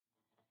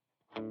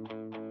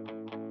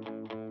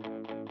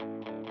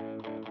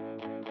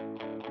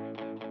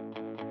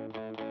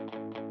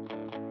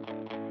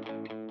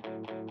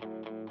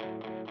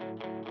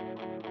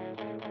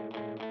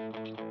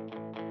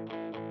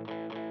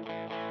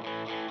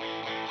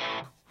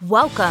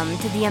Welcome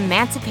to the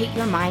Emancipate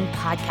Your Mind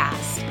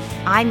podcast.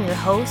 I'm your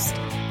host,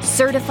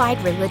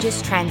 certified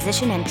religious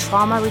transition and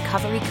trauma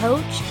recovery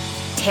coach,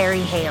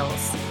 Terry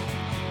Hales.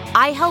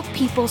 I help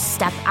people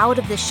step out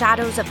of the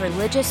shadows of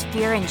religious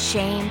fear and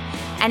shame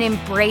and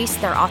embrace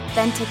their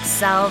authentic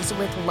selves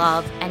with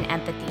love and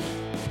empathy.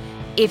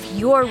 If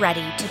you're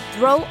ready to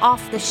throw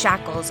off the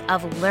shackles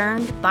of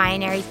learned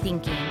binary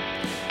thinking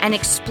and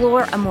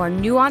explore a more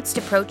nuanced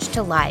approach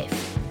to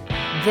life,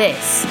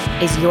 this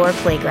is your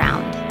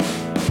playground.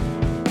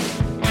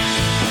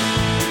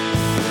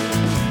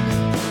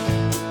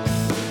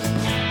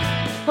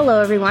 Hello,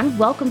 everyone.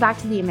 Welcome back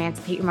to the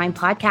Emancipate Your Mind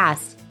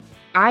podcast.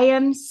 I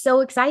am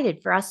so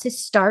excited for us to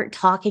start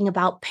talking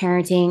about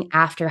parenting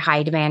after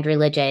high demand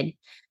religion.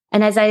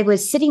 And as I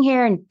was sitting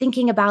here and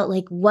thinking about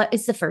what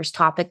is the first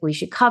topic we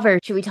should cover?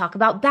 Should we talk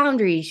about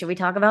boundaries? Should we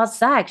talk about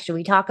sex? Should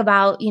we talk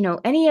about,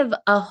 any of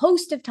a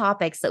host of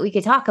topics that we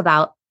could talk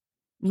about?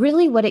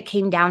 Really what it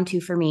came down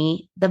to for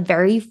me, the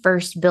very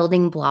first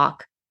building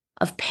block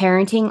of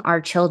parenting our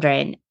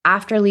children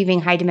after leaving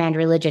high demand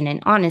religion.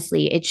 And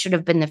honestly, it should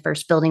have been the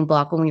first building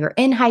block when we were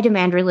in high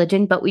demand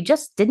religion, but we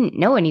just didn't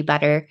know any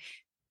better,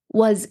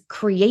 was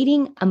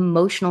creating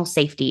emotional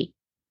safety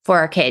for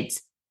our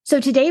kids.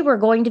 So today we're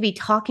going to be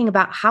talking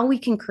about how we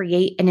can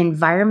create an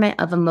environment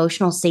of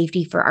emotional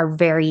safety for our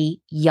very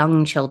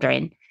young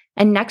children.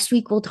 And next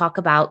week, we'll talk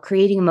about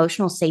creating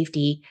emotional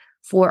safety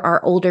for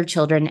our older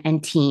children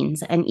and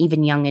teens and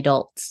even young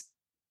adults.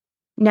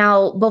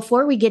 Now,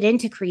 before we get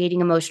into creating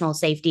emotional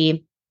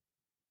safety,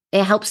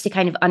 it helps to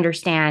kind of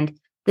understand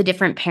the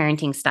different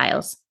parenting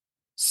styles.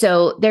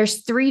 So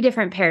there's 3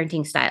 different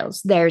parenting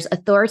styles. There's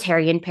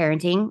authoritarian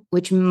parenting,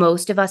 which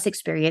most of us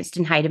experienced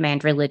in high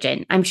demand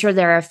religion. I'm sure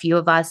there are a few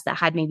of us that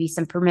had maybe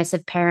some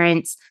permissive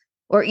parents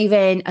or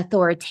even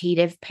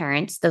authoritative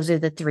parents. Those are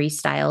the 3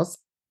 styles.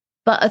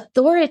 But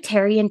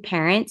authoritarian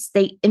parents,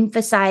 they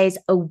emphasize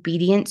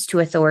obedience to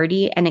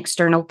authority and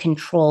external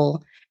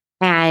control.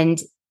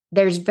 And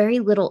there's very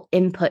little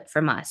input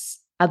from us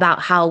about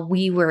how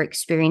we were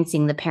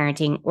experiencing the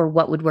parenting or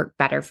what would work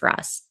better for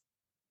us.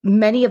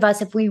 Many of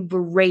us, if we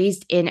were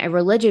raised in a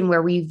religion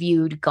where we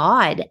viewed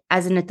God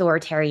as an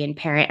authoritarian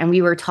parent and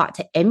we were taught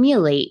to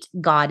emulate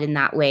God in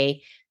that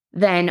way,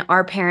 then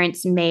our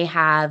parents may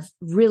have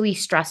really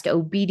stressed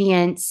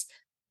obedience,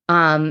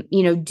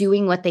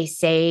 doing what they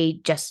say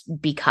just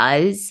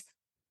because,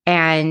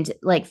 and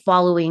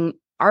following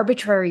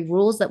arbitrary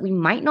rules that we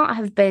might not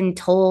have been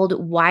told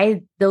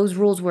why those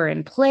rules were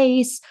in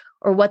place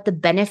or what the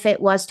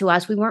benefit was to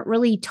us. We weren't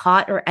really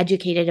taught or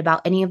educated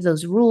about any of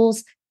those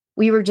rules.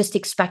 We were just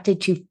expected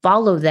to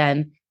follow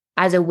them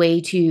as a way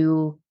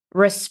to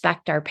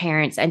respect our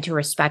parents and to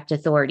respect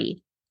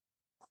authority.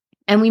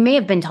 And we may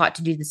have been taught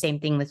to do the same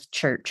thing with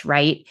church,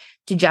 right?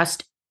 To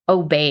just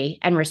obey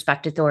and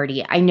respect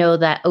authority. I know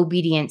that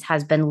obedience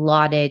has been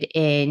lauded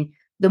in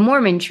the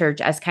Mormon church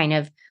as kind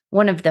of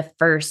one of the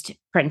first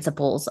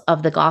principles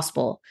of the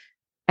gospel.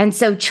 And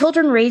so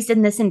children raised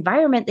in this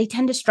environment, they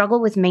tend to struggle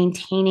with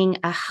maintaining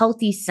a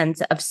healthy sense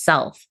of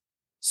self.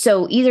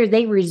 So either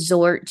they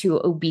resort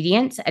to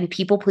obedience and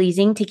people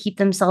pleasing to keep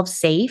themselves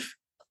safe,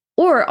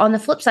 or on the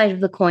flip side of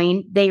the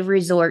coin, they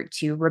resort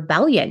to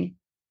rebellion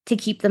to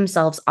keep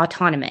themselves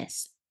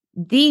autonomous.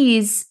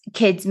 These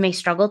kids may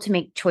struggle to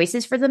make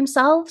choices for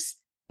themselves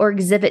or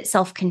exhibit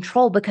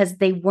self-control because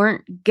they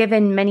weren't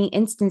given many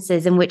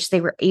instances in which they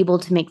were able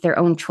to make their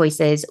own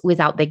choices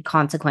without big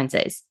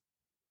consequences.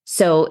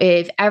 So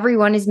if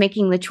everyone is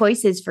making the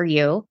choices for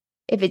you,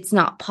 if it's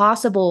not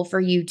possible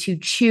for you to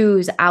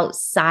choose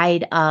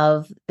outside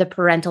of the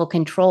parental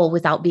control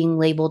without being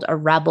labeled a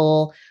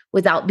rebel,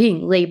 without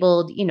being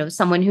labeled,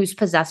 someone who's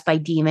possessed by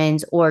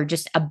demons or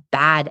just a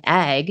bad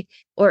egg,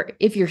 or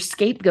if you're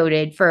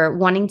scapegoated for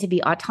wanting to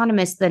be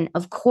autonomous, then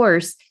of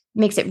course, it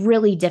makes it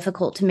really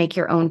difficult to make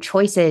your own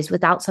choices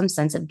without some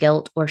sense of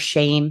guilt or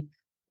shame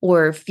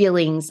or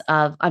feelings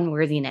of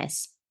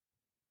unworthiness.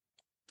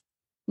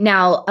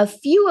 Now, a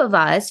few of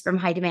us from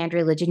high demand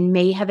religion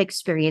may have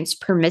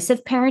experienced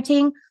permissive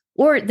parenting,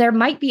 or there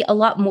might be a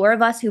lot more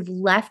of us who've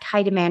left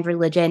high demand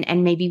religion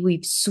and maybe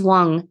we've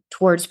swung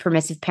towards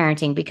permissive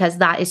parenting because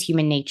that is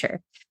human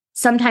nature.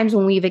 Sometimes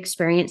when we've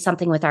experienced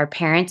something with our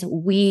parents,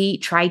 we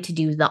try to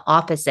do the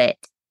opposite.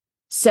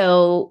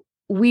 So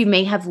we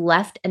may have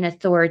left an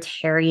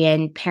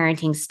authoritarian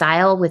parenting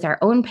style with our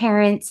own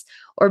parents,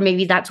 or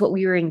maybe that's what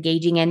we were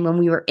engaging in when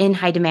we were in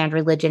high demand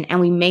religion, and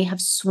we may have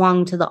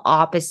swung to the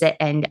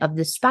opposite end of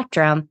the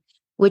spectrum,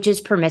 which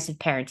is permissive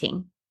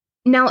parenting.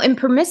 Now, in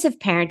permissive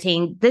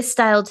parenting, this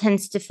style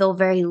tends to feel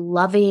very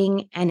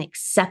loving and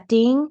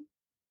accepting,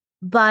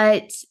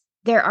 but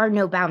there are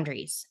no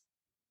boundaries.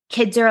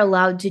 Kids are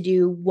allowed to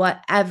do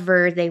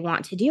whatever they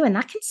want to do, and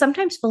that can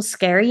sometimes feel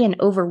scary and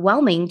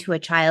overwhelming to a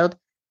child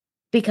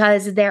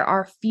because there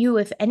are few,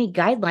 if any,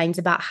 guidelines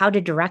about how to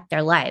direct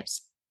their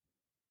lives.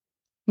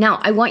 Now,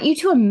 I want you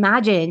to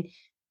imagine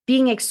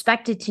being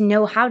expected to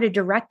know how to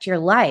direct your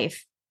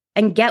life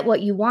and get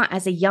what you want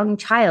as a young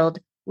child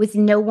with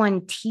no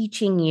one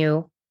teaching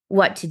you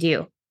what to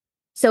do.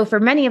 So for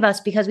many of us,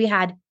 because we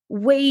had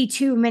way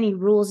too many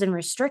rules and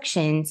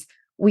restrictions,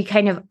 we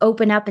kind of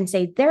open up and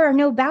say, there are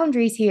no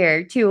boundaries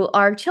here to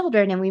our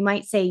children. And we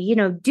might say,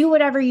 do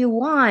whatever you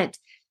want.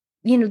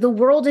 The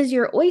world is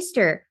your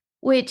oyster,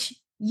 which,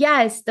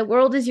 yes, the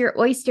world is your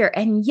oyster.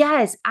 And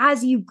yes,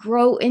 as you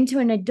grow into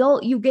an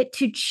adult, you get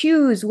to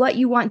choose what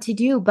you want to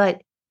do.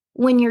 But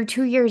when you're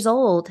 2 years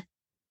old,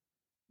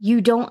 you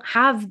don't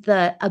have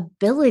the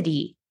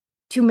ability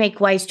to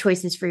make wise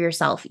choices for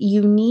yourself.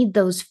 You need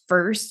those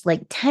first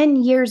 10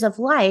 years of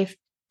life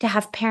to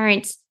have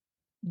parents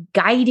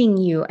guiding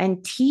you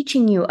and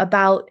teaching you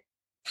about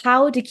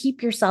how to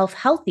keep yourself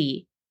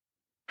healthy,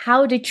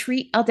 how to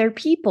treat other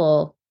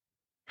people,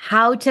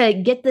 how to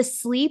get the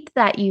sleep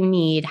that you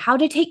need, how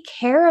to take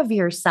care of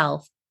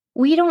yourself.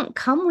 We don't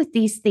come with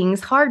these things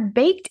hard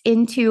baked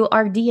into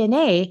our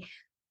DNA.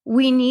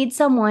 We need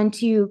someone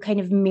to kind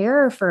of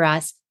mirror for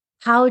us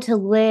how to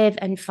live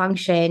and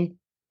function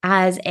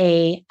as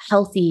a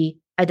healthy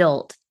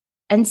adult.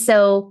 And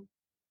so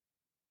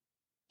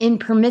in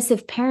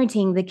permissive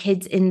parenting, the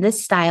kids in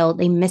this style,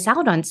 they miss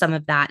out on some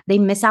of that. They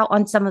miss out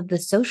on some of the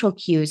social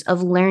cues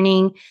of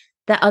learning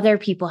that other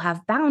people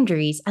have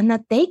boundaries and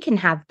that they can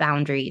have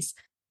boundaries.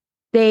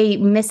 They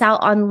miss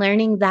out on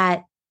learning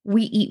that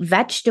we eat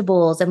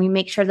vegetables and we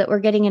make sure that we're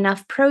getting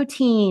enough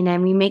protein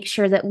and we make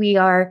sure that we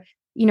are,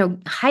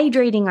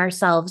 hydrating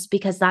ourselves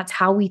because that's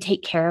how we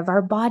take care of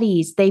our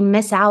bodies. They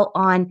miss out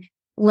on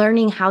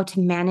learning how to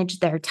manage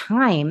their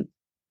time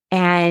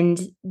and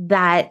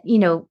that,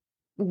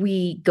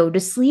 we go to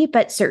sleep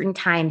at certain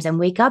times and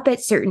wake up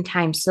at certain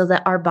times so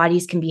that our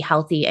bodies can be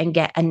healthy and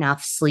get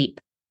enough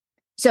sleep.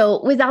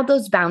 So without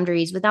those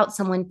boundaries, without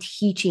someone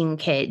teaching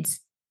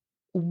kids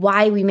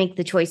why we make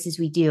the choices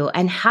we do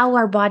and how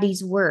our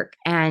bodies work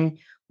and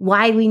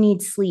why we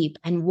need sleep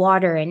and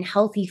water and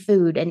healthy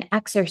food and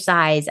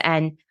exercise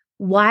and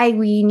why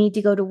we need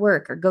to go to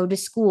work or go to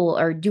school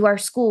or do our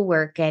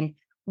schoolwork and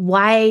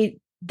why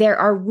there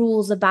are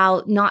rules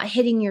about not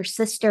hitting your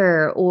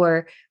sister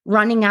or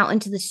running out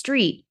into the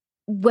street.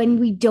 When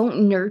we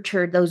don't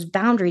nurture those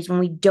boundaries, when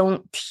we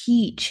don't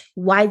teach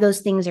why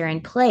those things are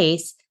in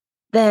place,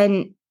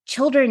 then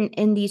children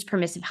in these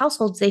permissive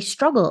households, they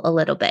struggle a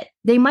little bit.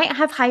 They might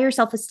have higher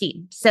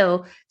self-esteem.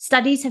 So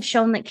studies have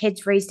shown that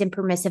kids raised in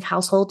permissive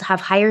households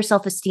have higher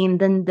self-esteem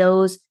than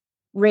those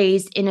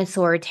raised in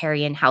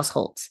authoritarian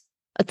households.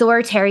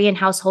 Authoritarian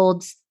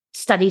households,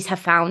 studies have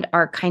found,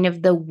 are kind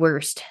of the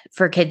worst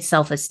for kids'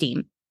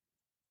 self-esteem.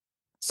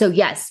 So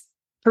yes,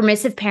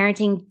 permissive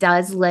parenting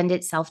does lend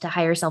itself to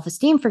higher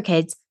self-esteem for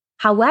kids.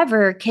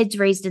 However, kids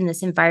raised in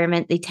this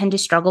environment, they tend to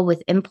struggle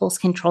with impulse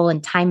control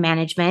and time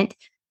management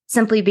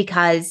simply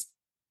because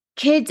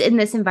kids in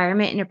this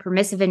environment, in a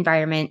permissive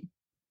environment,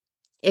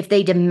 if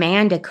they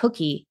demand a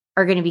cookie,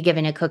 are going to be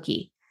given a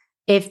cookie.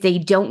 If they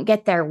don't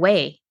get their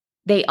way,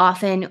 they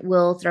often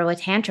will throw a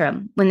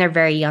tantrum when they're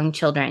very young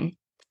children.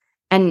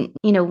 And,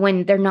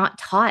 when they're not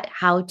taught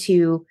how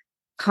to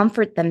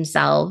comfort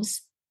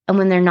themselves and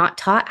when they're not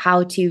taught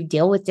how to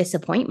deal with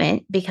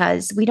disappointment,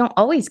 because we don't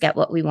always get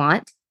what we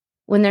want,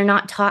 when they're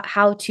not taught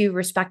how to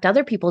respect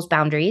other people's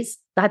boundaries,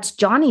 that's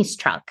Johnny's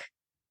truck.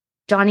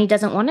 Johnny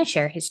doesn't want to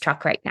share his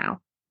truck right now.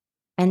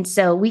 And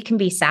so we can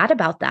be sad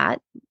about that.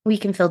 We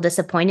can feel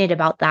disappointed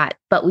about that,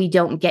 but we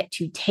don't get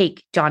to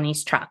take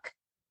Johnny's truck.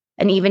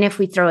 And even if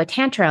we throw a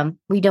tantrum,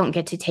 we don't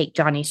get to take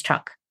Johnny's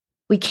truck.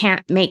 We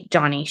can't make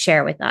Johnny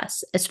share with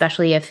us,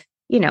 especially if,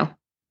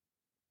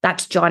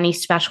 that's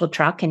Johnny's special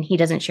truck and he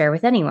doesn't share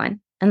with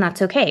anyone, and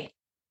that's okay.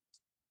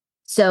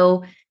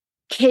 So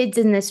kids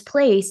in this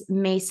place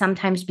may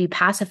sometimes be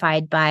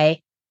pacified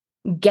by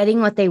getting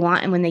what they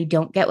want. And when they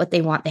don't get what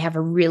they want, they have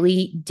a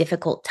really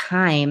difficult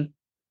time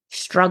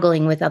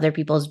struggling with other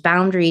people's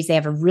boundaries. They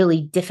have a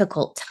really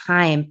difficult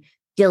time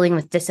dealing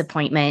with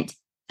disappointment,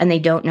 and they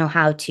don't know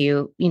how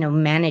to,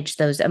 manage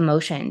those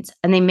emotions.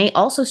 And they may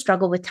also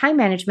struggle with time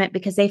management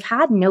because they've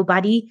had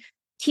nobody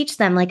teach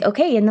them,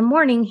 okay, in the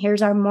morning,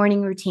 here's our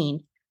morning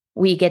routine.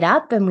 We get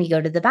up and we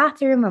go to the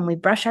bathroom and we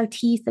brush our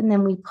teeth and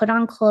then we put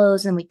on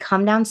clothes and we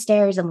come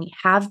downstairs and we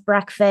have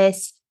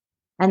breakfast.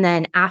 And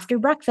then after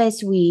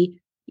breakfast,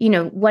 we,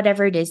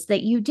 whatever it is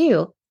that you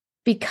do,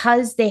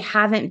 because they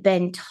haven't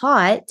been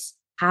taught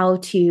how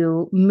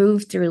to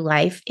move through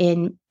life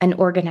in an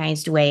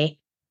organized way,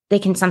 they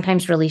can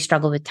sometimes really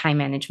struggle with time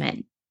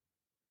management.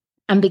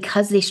 And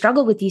because they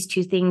struggle with these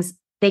two things,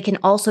 they can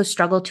also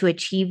struggle to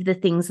achieve the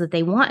things that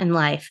they want in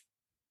life.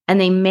 And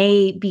they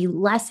may be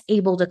less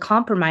able to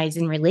compromise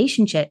in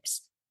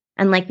relationships.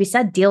 And like we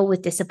said, deal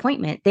with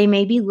disappointment. They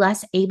may be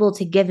less able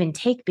to give and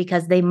take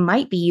because they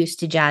might be used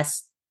to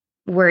just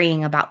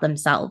worrying about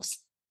themselves.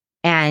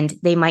 And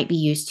they might be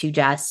used to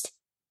just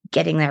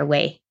getting their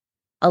way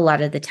a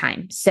lot of the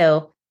time.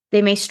 So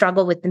they may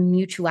struggle with the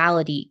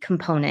mutuality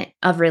component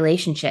of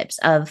relationships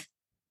of,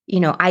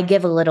 I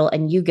give a little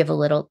and you give a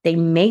little. They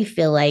may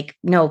feel like,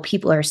 no,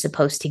 people are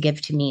supposed to give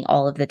to me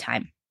all of the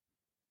time.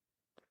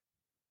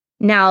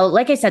 Now,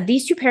 like I said,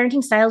 these two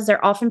parenting styles,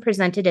 they're often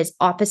presented as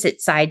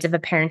opposite sides of a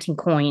parenting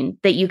coin,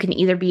 that you can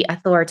either be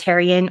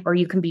authoritarian or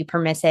you can be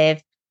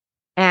permissive.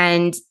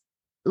 And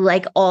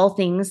like all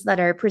things that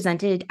are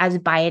presented as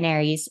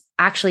binaries,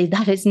 actually,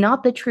 that is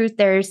not the truth.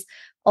 There's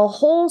a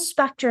whole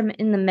spectrum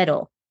in the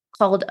middle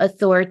called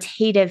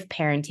authoritative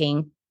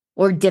parenting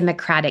or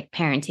democratic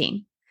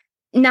parenting.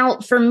 Now,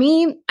 for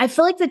me, I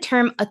feel like the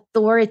term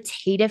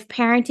authoritative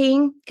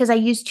parenting, because I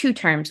use two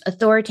terms,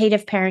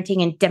 authoritative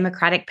parenting and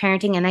democratic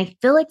parenting, and I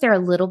feel like they're a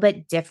little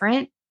bit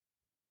different.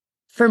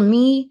 For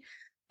me,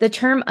 the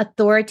term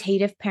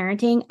authoritative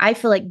parenting, I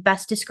feel like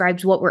best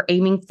describes what we're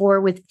aiming for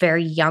with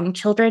very young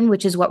children,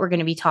 which is what we're going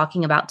to be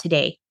talking about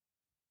today.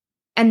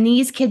 And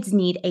these kids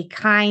need a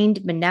kind,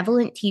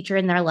 benevolent teacher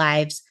in their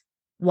lives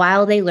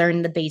while they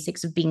learn the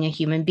basics of being a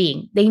human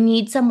being. They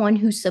need someone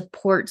who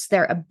supports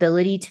their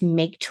ability to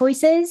make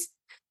choices,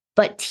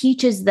 but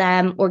teaches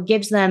them or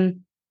gives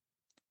them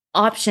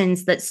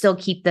options that still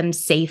keep them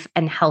safe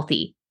and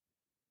healthy.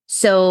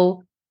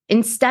 So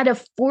instead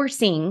of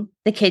forcing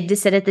the kid to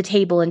sit at the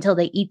table until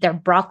they eat their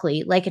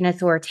broccoli, like an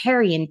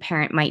authoritarian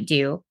parent might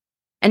do,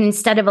 and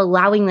instead of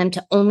allowing them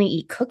to only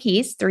eat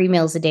cookies 3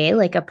 meals a day,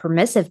 like a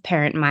permissive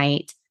parent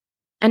might,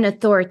 an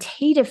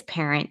authoritative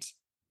parent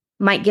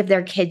might give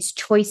their kids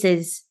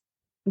choices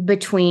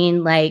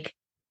between like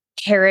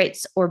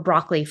carrots or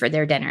broccoli for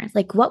their dinner.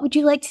 Like, what would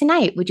you like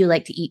tonight? Would you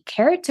like to eat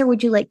carrots or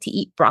would you like to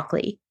eat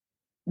broccoli?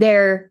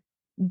 They're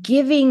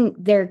giving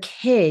their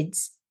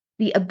kids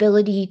the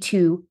ability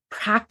to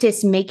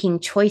practice making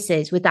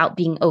choices without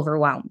being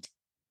overwhelmed.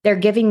 They're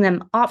giving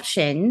them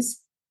options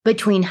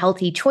between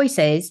healthy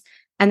choices,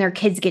 and their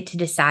kids get to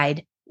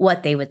decide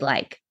what they would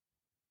like.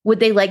 Would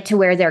they like to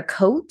wear their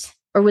coat,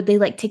 or would they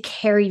like to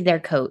carry their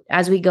coat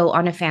as we go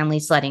on a family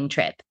sledding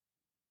trip?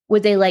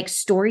 Would they like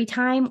story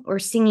time or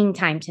singing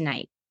time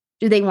tonight?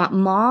 Do they want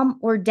mom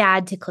or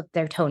dad to clip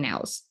their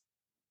toenails?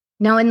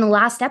 Now, in the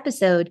last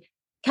episode,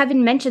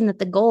 Kevin mentioned that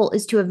the goal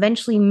is to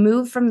eventually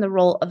move from the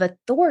role of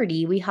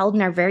authority we held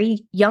in our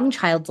very young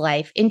child's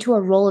life into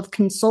a role of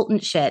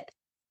consultantship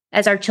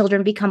as our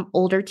children become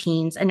older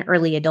teens and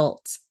early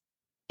adults.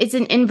 It's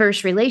an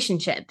inverse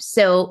relationship.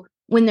 So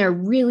when they're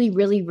really,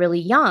 really, really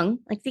young,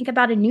 like think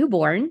about a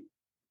newborn,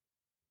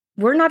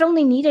 we're not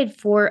only needed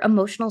for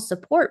emotional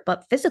support,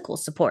 but physical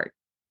support.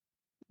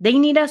 They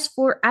need us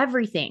for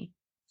everything.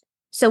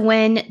 So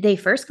when they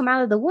first come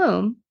out of the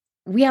womb,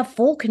 we have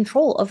full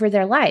control over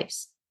their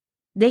lives.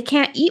 They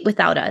can't eat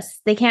without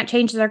us. They can't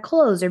change their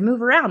clothes or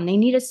move around. They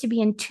need us to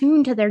be in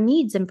tune to their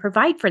needs and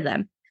provide for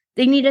them.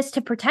 They need us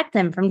to protect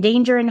them from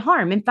danger and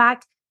harm. In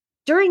fact,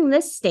 during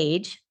this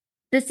stage,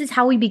 this is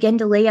how we begin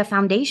to lay a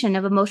foundation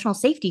of emotional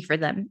safety for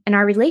them in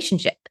our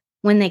relationship.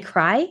 When they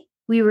cry,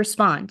 we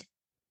respond.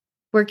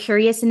 We're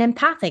curious and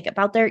empathic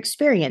about their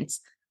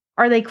experience.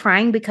 Are they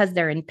crying because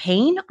they're in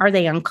pain? Are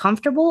they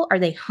uncomfortable? Are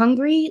they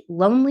hungry,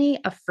 lonely,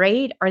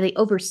 afraid? Are they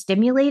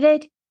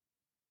overstimulated?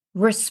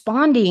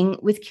 Responding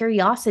with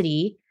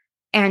curiosity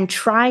and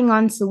trying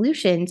on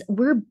solutions,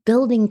 we're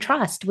building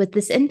trust with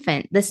this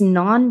infant, this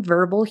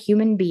nonverbal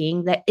human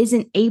being that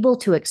isn't able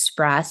to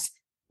express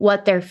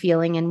what they're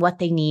feeling and what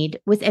they need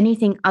with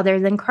anything other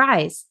than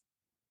cries.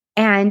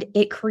 And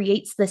it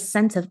creates this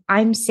sense of,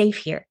 I'm safe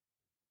here.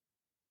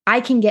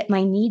 I can get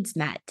my needs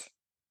met.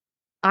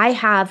 I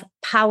have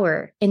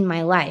power in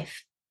my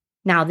life.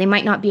 Now, they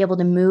might not be able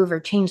to move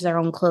or change their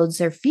own clothes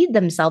or feed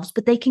themselves,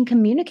 but they can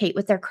communicate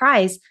with their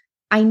cries.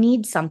 I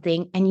need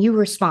something, and you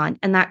respond,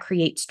 and that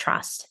creates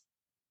trust.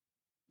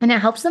 And it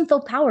helps them feel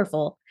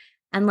powerful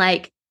and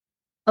like,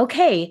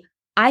 okay,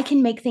 I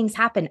can make things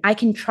happen. I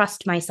can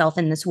trust myself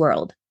in this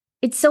world.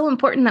 It's so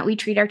important that we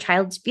treat our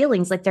child's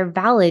feelings like they're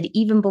valid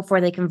even before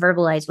they can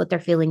verbalize what their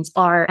feelings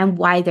are and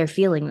why they're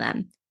feeling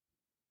them.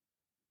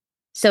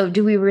 So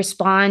do we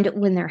respond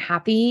when they're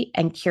happy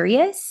and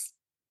curious,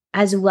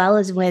 as well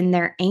as when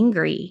they're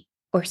angry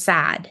or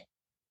sad?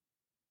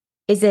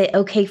 Is it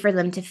okay for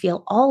them to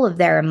feel all of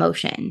their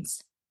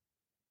emotions?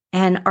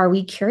 And are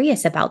we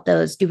curious about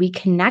those? Do we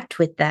connect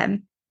with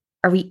them?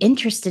 Are we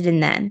interested in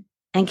them?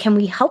 And can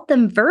we help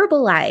them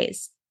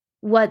verbalize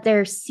what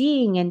they're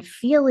seeing and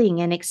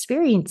feeling and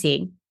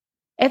experiencing?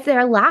 If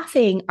they're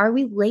laughing, are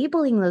we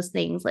labeling those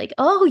things like,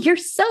 oh, you're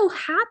so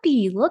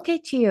happy, look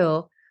at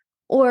you?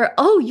 Or,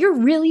 oh, you're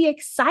really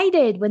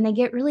excited when they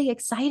get really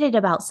excited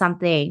about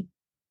something?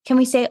 Can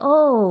we say,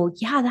 oh,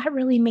 yeah, that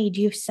really made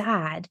you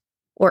sad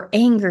or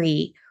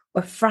angry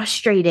or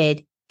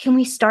frustrated? Can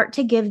we start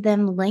to give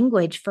them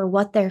language for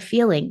what they're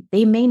feeling?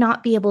 They may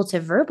not be able to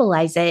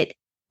verbalize it,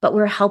 but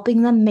we're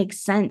helping them make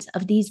sense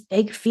of these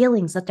big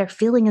feelings that they're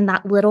feeling in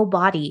that little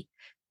body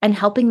and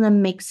helping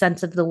them make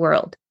sense of the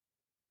world.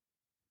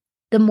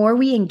 The more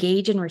we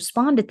engage and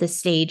respond at this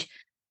stage,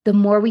 the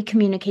more we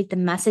communicate the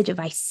message of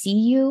I see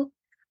you,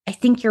 I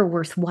think you're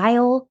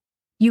worthwhile.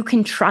 You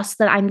can trust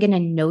that I'm going to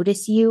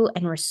notice you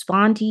and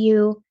respond to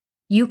you.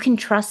 You can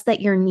trust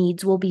that your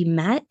needs will be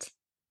met,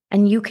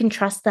 and you can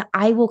trust that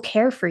I will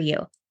care for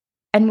you.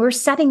 And we're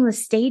setting the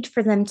stage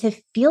for them to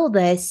feel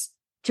this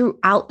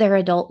throughout their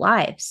adult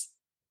lives.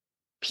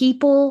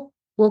 People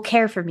will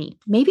care for me.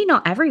 Maybe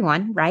not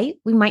everyone, right?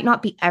 We might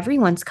not be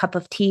everyone's cup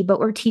of tea, but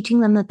we're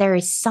teaching them that there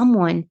is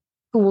someone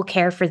who will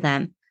care for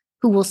them,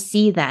 who will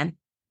see them,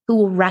 who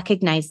will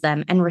recognize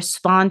them and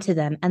respond to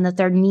them and that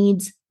their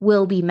needs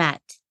will be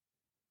met.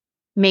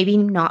 Maybe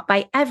not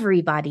by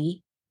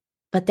everybody,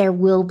 but there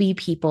will be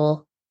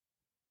people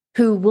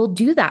who will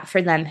do that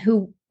for them,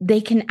 who they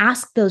can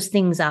ask those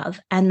things of,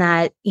 and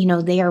that,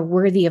 they are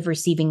worthy of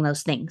receiving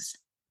those things.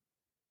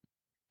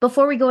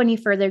 Before we go any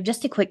further,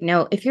 just a quick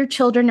note, if your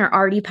children are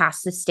already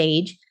past this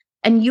stage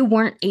and you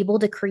weren't able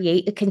to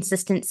create a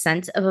consistent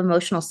sense of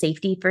emotional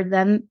safety for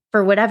them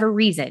for whatever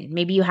reason,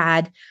 maybe you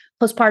had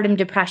postpartum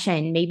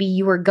depression, maybe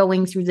you were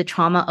going through the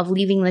trauma of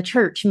leaving the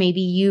church,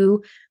 maybe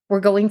you were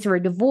going through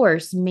a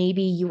divorce,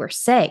 maybe you were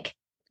sick.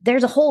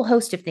 There's a whole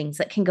host of things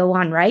that can go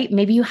on, right?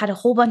 Maybe you had a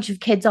whole bunch of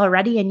kids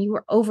already and you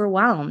were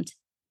overwhelmed.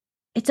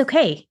 It's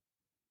okay.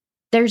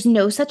 There's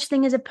no such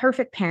thing as a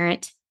perfect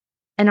parent.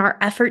 And our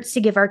efforts to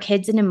give our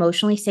kids an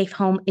emotionally safe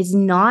home is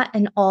not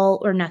an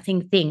all or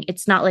nothing thing.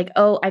 It's not like,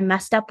 oh, I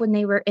messed up when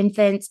they were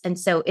infants, and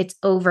so it's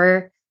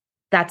over.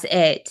 That's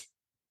it.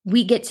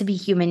 We get to be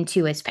human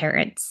too as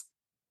parents.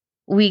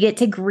 We get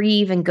to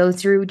grieve and go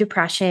through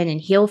depression and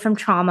heal from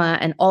trauma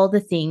and all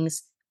the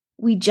things.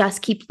 We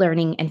just keep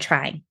learning and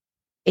trying.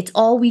 It's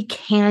all we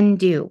can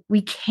do.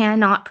 We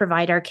cannot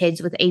provide our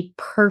kids with a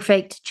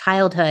perfect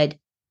childhood.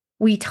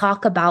 We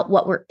talk about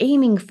what we're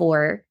aiming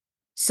for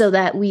so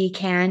that we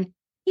can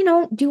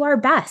do our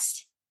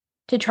best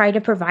to try to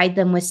provide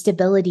them with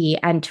stability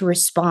and to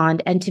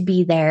respond and to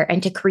be there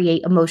and to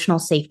create emotional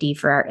safety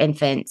for our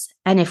infants.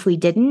 And if we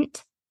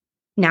didn't,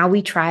 now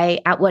we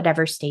try at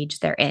whatever stage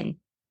they're in.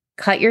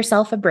 Cut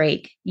yourself a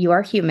break. You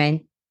are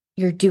human.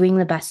 You're doing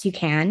the best you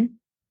can.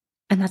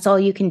 And that's all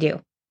you can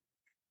do.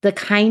 The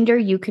kinder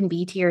you can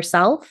be to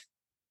yourself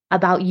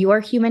about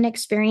your human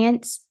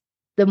experience,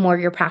 the more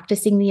you're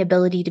practicing the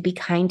ability to be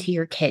kind to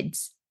your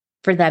kids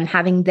for them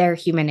having their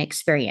human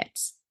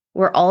experience.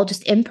 We're all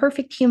just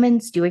imperfect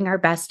humans doing our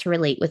best to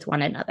relate with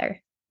one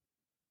another.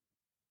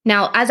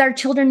 Now, as our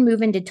children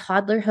move into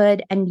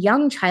toddlerhood and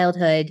young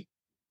childhood,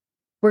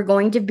 we're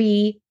going to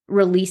be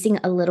releasing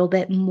a little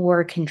bit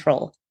more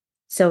control.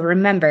 So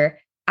remember,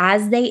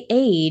 as they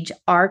age,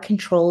 our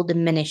control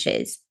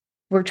diminishes.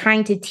 We're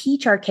trying to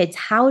teach our kids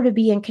how to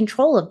be in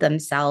control of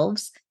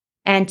themselves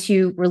and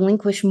to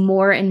relinquish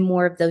more and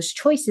more of those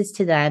choices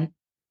to them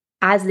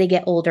as they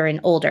get older and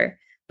older.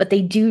 But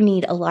they do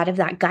need a lot of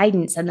that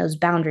guidance and those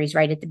boundaries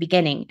right at the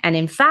beginning. And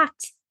in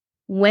fact,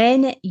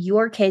 when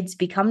your kids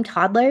become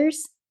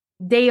toddlers,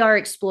 they are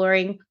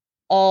exploring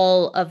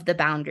all of the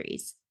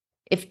boundaries.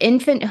 If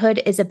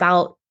infanthood is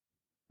about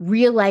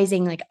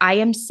realizing like I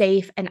am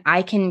safe and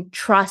I can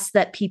trust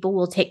that people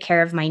will take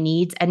care of my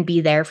needs and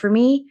be there for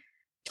me,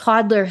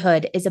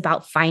 toddlerhood is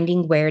about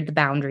finding where the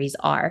boundaries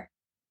are.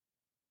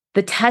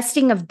 The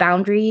testing of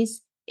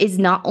boundaries is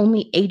not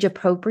only age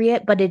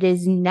appropriate, but it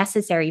is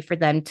necessary for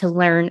them to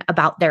learn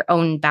about their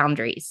own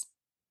boundaries.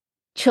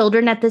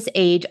 Children at this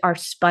age are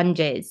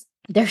sponges.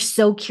 They're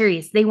so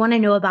curious. They want to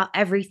know about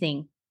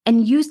everything.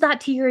 And use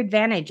that to your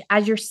advantage.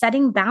 As you're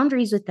setting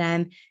boundaries with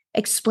them,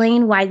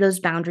 explain why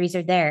those boundaries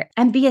are there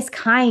and be as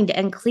kind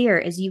and clear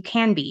as you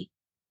can be.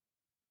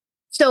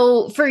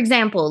 So, for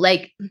example,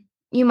 like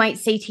you might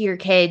say to your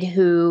kid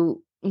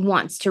who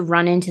wants to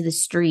run into the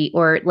street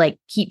or like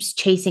keeps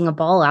chasing a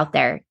ball out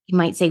there, you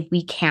might say,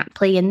 we can't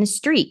play in the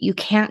street. You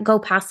can't go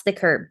past the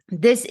curb.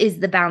 This is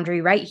the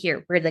boundary right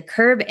here where the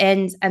curb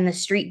ends and the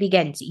street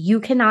begins. You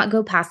cannot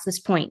go past this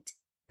point.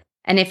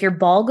 And if your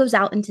ball goes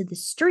out into the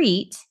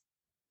street,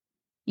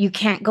 you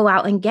can't go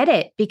out and get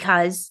it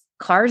because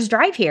cars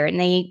drive here and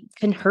they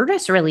can hurt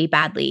us really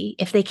badly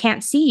if they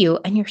can't see you.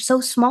 And you're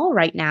so small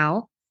right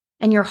now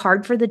and you're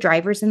hard for the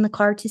drivers in the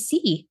car to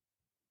see.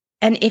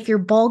 And if your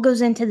ball goes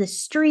into the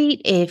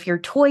street, if your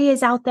toy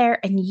is out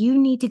there and you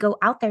need to go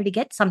out there to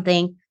get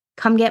something,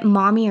 come get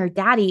mommy or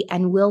daddy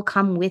and we'll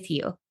come with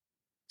you.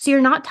 So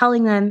you're not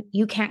telling them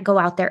you can't go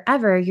out there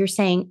ever. You're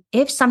saying,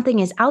 if something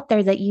is out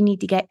there that you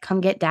need to get, come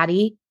get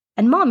daddy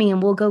and mommy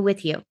and we'll go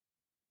with you.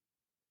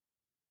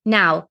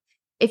 Now,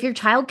 if your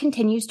child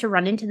continues to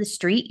run into the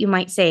street, you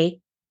might say,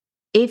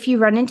 if you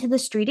run into the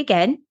street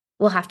again,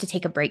 we'll have to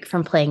take a break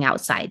from playing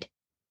outside.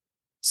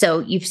 So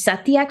you've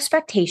set the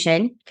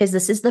expectation, because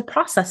this is the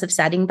process of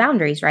setting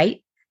boundaries,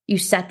 right? You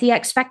set the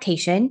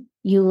expectation,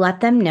 you let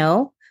them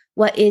know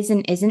what is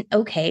and isn't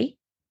okay.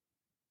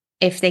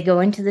 If they go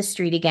into the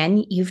street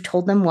again, you've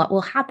told them what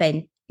will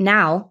happen.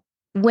 Now,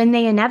 when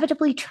they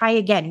inevitably try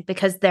again,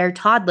 because they're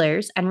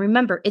toddlers, and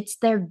remember, it's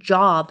their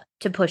job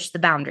to push the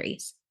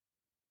boundaries.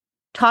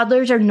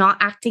 Toddlers are not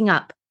acting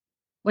up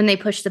when they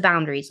push the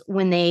boundaries,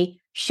 when they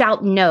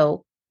shout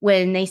no,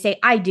 when they say,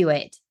 I do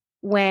it,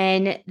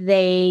 when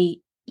they,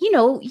 you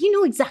know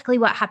exactly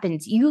what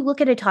happens. You look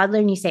at a toddler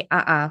and you say,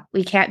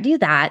 we can't do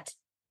that.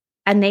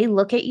 And they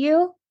look at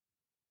you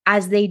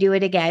as they do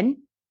it again.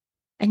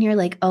 And you're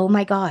like, oh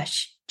my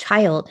gosh,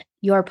 child,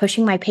 you are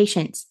pushing my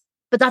patience.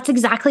 But that's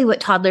exactly what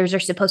toddlers are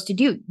supposed to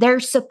do. They're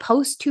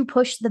supposed to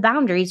push the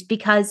boundaries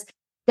because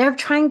they're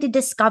trying to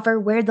discover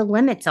where the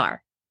limits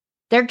are.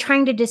 They're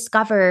trying to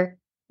discover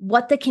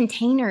what the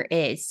container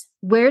is,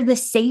 where the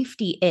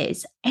safety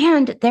is,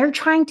 and they're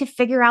trying to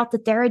figure out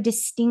that they're a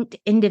distinct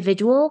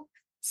individual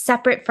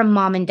separate from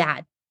mom and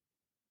dad.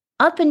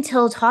 Up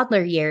until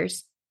toddler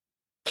years,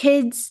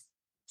 kids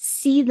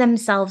see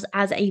themselves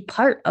as a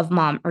part of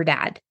mom or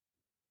dad.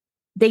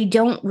 They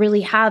don't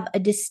really have a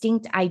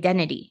distinct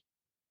identity.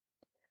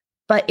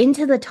 But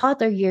into the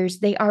toddler years,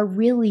 they are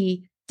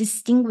really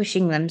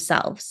distinguishing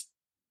themselves.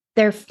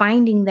 They're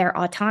finding their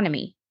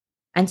autonomy.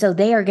 And so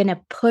they are going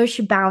to push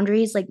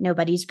boundaries like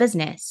nobody's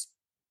business.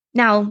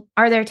 Now,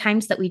 are there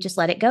times that we just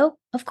let it go?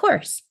 Of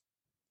course.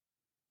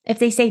 If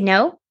they say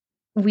no,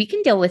 we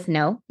can deal with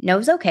no.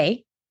 No's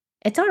okay.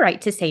 It's all right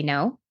to say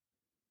no.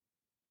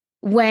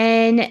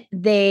 When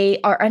they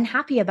are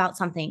unhappy about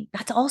something,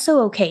 that's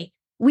also okay.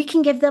 We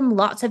can give them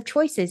lots of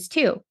choices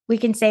too. We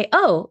can say,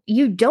 oh,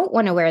 you don't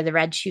want to wear the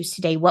red shoes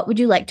today. What would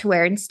you like to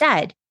wear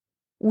instead?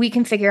 We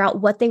can figure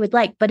out what they would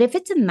like. But if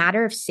it's a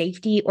matter of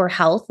safety or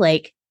health,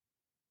 like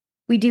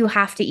we do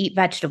have to eat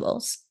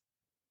vegetables.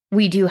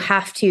 We do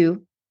have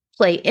to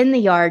play in the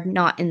yard,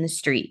 not in the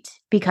street,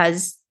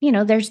 because,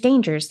 there's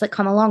dangers that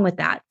come along with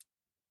that.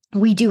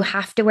 We do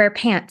have to wear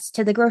pants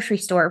to the grocery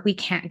store. We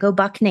can't go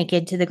buck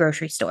naked to the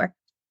grocery store.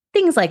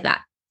 Things like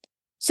that.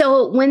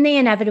 So when they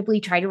inevitably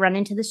try to run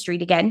into the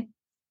street again,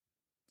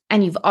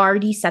 and you've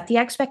already set the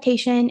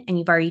expectation and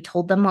you've already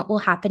told them what will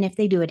happen if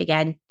they do it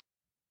again,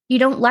 you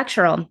don't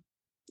lecture them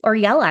or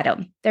yell at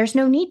them. There's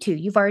no need to.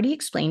 You've already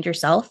explained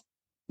yourself.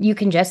 You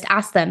can just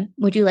ask them,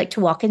 would you like to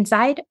walk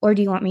inside or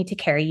do you want me to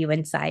carry you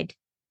inside?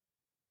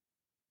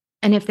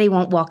 And if they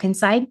won't walk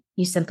inside,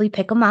 you simply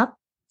pick them up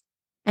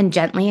and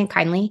gently and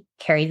kindly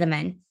carry them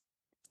in.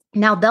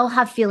 Now, they'll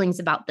have feelings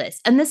about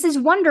this, and this is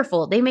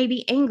wonderful. They may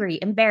be angry,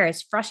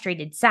 embarrassed,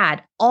 frustrated,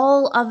 sad.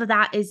 All of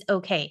that is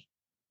okay.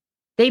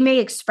 They may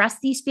express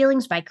these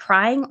feelings by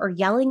crying or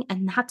yelling,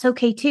 and that's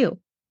okay too.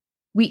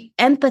 We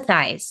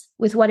empathize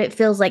with what it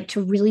feels like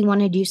to really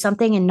want to do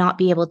something and not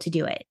be able to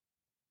do it.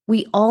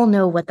 We all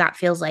know what that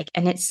feels like,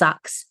 and it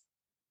sucks.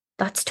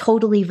 That's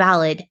totally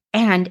valid,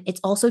 and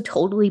it's also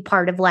totally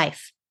part of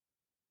life.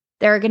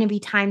 There are going to be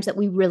times that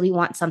we really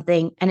want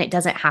something and it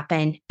doesn't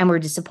happen and we're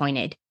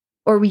disappointed.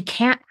 Or we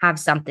can't have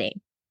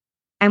something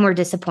and we're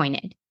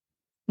disappointed.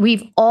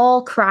 We've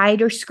all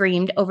cried or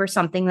screamed over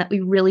something that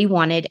we really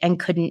wanted and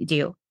couldn't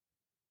do.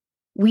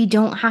 We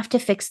don't have to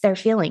fix their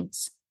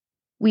feelings.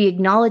 We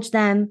acknowledge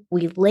them,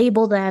 we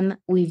label them,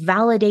 we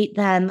validate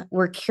them,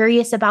 we're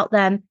curious about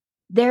them.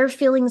 Their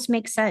feelings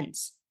make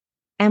sense.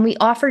 And we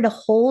offer to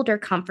hold or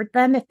comfort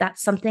them if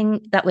that's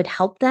something that would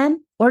help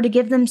them, or to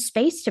give them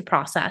space to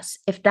process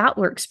if that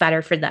works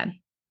better for them.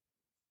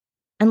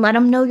 And let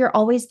them know you're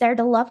always there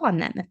to love on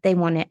them if they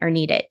want it or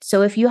need it.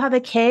 So if you have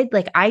a kid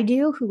like I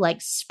do who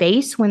likes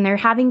space when they're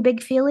having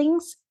big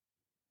feelings,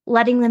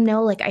 letting them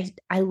know, like,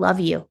 I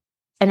love you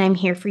and I'm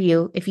here for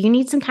you. If you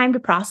need some time to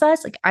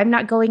process, like, I'm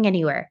not going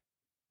anywhere.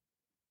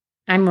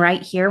 I'm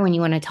right here when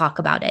you want to talk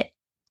about it.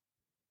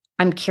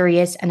 I'm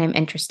curious and I'm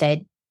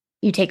interested.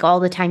 You take all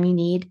the time you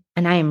need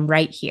and I am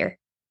right here.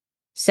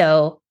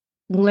 So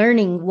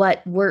learning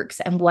what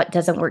works and what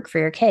doesn't work for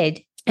your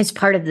kid is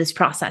part of this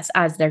process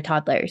as they're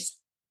toddlers.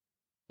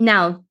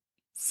 Now,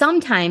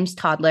 sometimes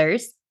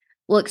toddlers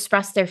will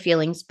express their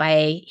feelings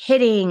by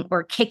hitting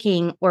or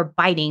kicking or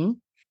biting.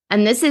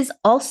 And this is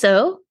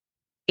also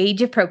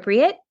age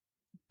appropriate,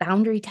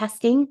 boundary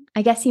testing,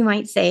 I guess you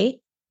might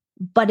say,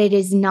 but it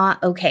is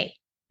not okay,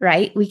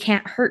 right? We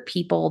can't hurt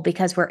people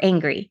because we're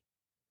angry.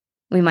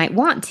 We might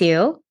want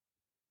to.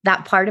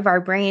 That part of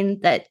our brain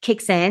that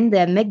kicks in, the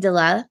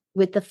amygdala,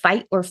 with the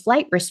fight or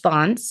flight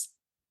response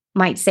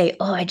might say,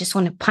 oh, I just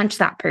want to punch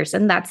that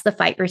person. That's the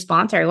fight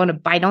response, or I want to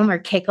bite them or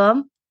kick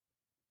them.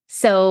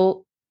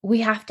 So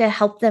we have to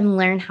help them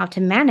learn how to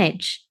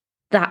manage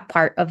that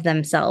part of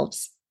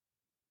themselves.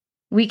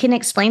 We can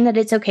explain that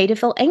it's okay to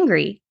feel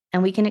angry,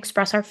 and we can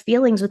express our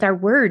feelings with our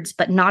words,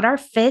 but not our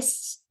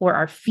fists or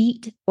our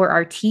feet or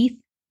our teeth.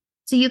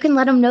 So you can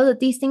let them know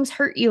that these things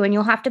hurt you and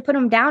you'll have to put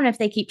them down if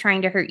they keep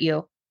trying to hurt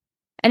you.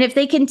 And if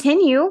they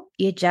continue,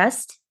 you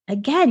just,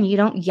 again, you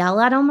don't yell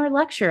at them or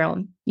lecture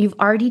them. You've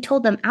already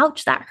told them,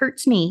 ouch, that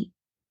hurts me.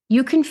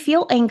 You can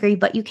feel angry,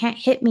 but you can't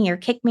hit me or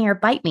kick me or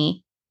bite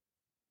me.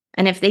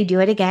 And if they do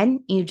it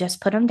again, you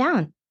just put them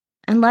down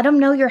and let them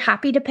know you're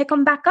happy to pick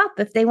them back up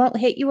if they won't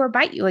hit you or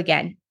bite you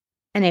again.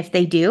 And if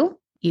they do,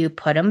 you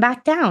put them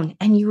back down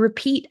and you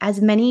repeat as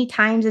many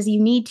times as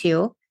you need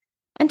to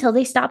until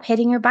they stop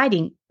hitting or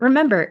biting.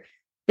 Remember,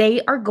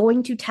 they are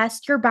going to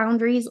test your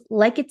boundaries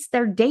like it's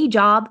their day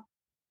job,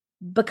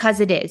 because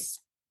it is.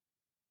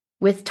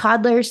 With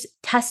toddlers,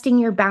 testing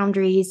your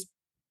boundaries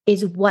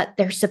is what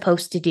they're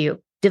supposed to do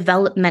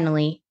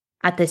developmentally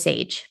at this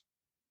age.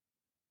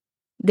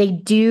 They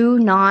do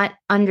not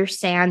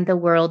understand the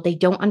world. They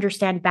don't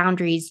understand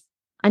boundaries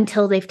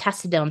until they've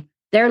tested them.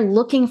 They're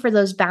looking for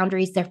those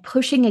boundaries. They're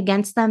pushing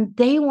against them.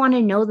 They want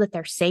to know that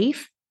they're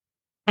safe.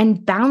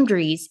 And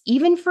boundaries,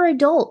 even for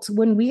adults,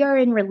 when we are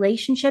in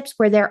relationships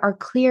where there are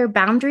clear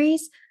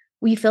boundaries,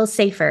 we feel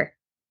safer.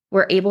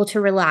 We're able to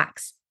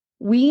relax.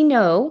 We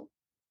know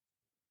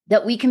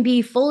that we can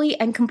be fully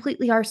and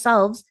completely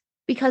ourselves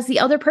because the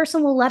other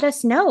person will let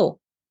us know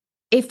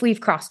if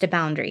we've crossed a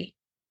boundary.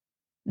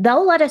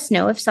 They'll let us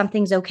know if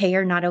something's okay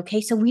or not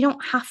okay, so we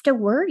don't have to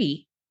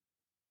worry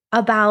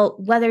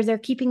about whether they're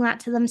keeping that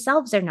to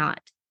themselves or not.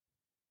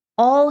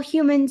 All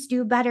humans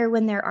do better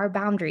when there are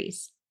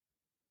boundaries.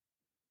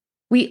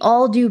 We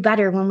all do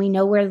better when we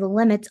know where the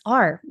limits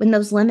are, when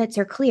those limits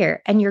are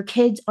clear and your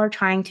kids are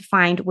trying to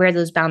find where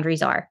those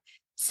boundaries are.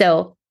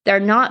 So they're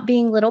not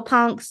being little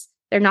punks.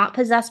 They're not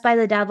possessed by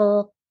the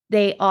devil.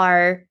 They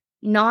are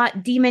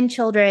not demon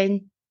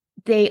children.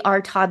 They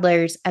are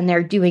toddlers, and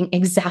they're doing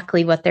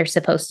exactly what they're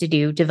supposed to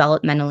do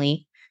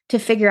developmentally to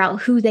figure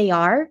out who they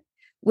are,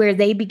 where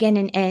they begin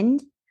and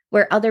end,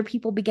 where other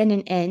people begin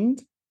and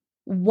end,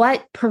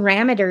 what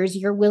parameters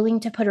you're willing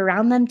to put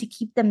around them to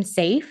keep them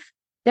safe.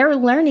 They're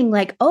learning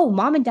like, oh,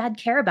 mom and dad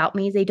care about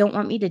me. They don't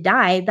want me to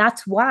die.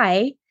 That's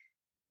why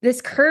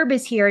this curb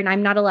is here and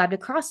I'm not allowed to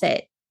cross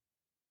it.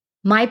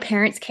 My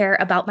parents care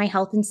about my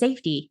health and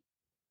safety.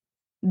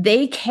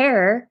 They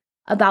care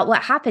about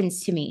what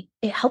happens to me.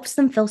 It helps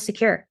them feel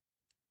secure.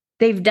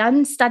 They've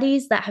done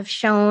studies that have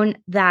shown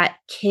that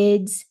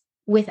kids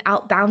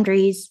without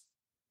boundaries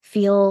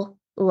feel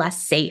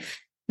less safe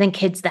than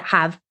kids that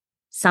have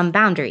some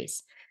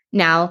boundaries.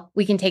 Now,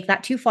 we can take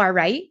that too far,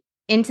 right?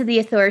 Into the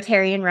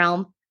authoritarian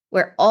realm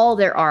where all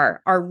there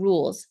are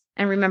rules.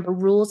 And remember,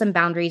 rules and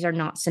boundaries are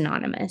not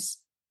synonymous,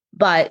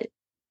 but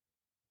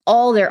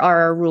all there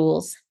are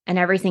rules and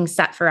everything's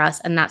set for us.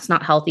 And that's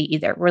not healthy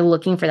either. We're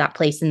looking for that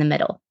place in the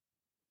middle.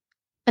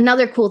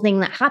 Another cool thing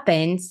that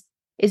happens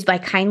is by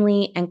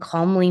kindly and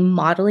calmly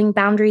modeling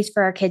boundaries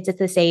for our kids at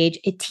this age,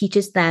 it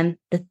teaches them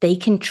that they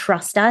can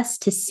trust us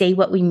to say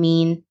what we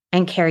mean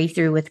and carry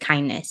through with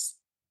kindness.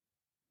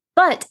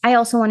 But I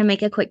also want to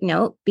make a quick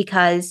note,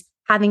 because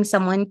having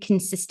someone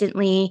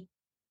consistently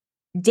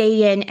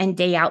day in and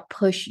day out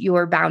push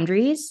your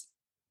boundaries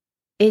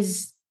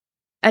is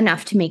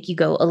enough to make you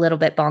go a little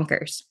bit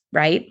bonkers,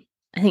 right?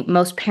 I think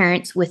most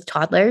parents with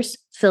toddlers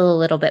feel a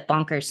little bit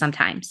bonkers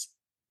sometimes.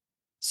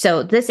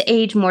 So this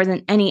age, more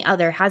than any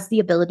other, has the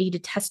ability to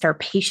test our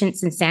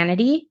patience and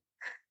sanity.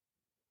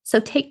 So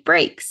take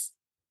breaks.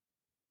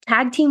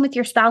 Tag team with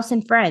your spouse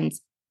and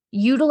friends.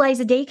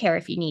 Utilize a daycare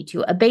if you need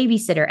to, a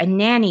babysitter, a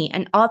nanny,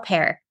 an au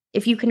pair.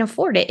 If you can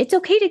afford it, it's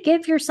okay to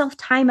give yourself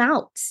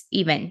timeouts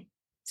even,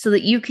 so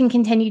that you can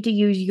continue to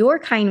use your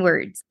kind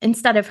words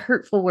instead of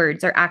hurtful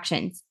words or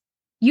actions.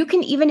 You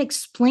can even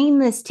explain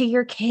this to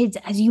your kids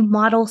as you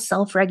model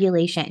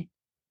self-regulation.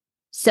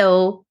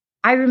 So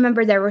I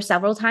remember there were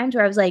several times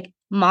where I was like,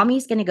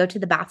 mommy's going to go to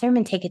the bathroom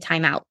and take a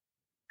timeout.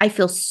 I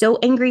feel so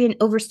angry and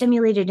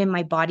overstimulated in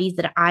my body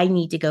that I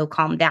need to go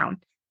calm down.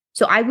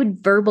 So I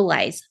would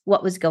verbalize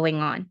what was going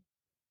on.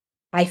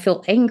 I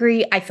feel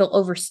angry. I feel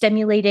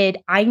overstimulated.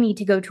 I need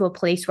to go to a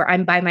place where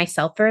I'm by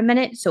myself for a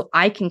minute so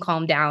I can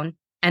calm down,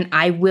 and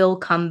I will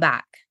come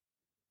back.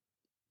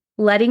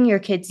 Letting your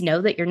kids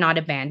know that you're not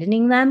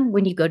abandoning them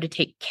when you go to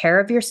take care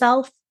of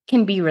yourself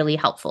can be really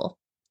helpful.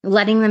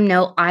 Letting them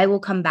know I will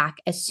come back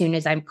as soon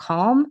as I'm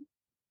calm.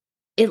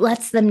 It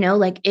lets them know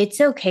like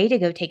it's okay to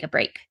go take a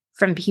break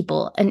from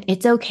people, and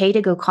it's okay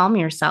to go calm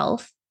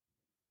yourself.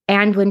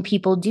 And when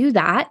people do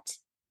that,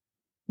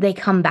 they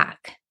come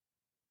back.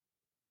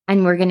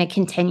 And we're going to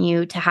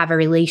continue to have a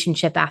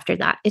relationship after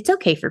that. It's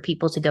okay for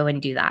people to go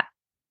and do that.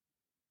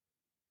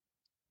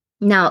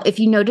 Now, if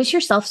you notice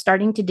yourself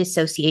starting to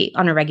dissociate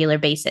on a regular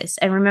basis,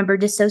 and remember,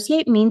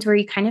 dissociate means where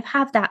you kind of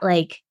have that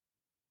like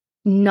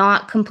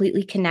not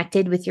completely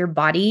connected with your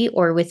body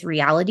or with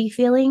reality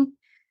feeling.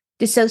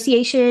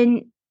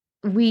 Dissociation,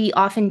 we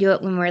often do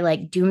it when we're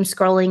like doom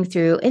scrolling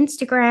through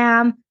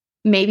Instagram.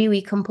 Maybe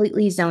we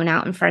completely zone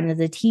out in front of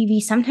the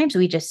TV. Sometimes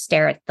we just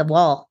stare at the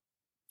wall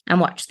and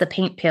watch the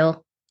paint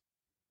peel.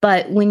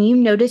 But when you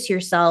notice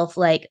yourself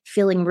like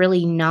feeling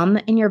really numb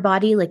in your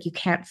body, like you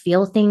can't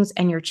feel things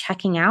and you're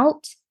checking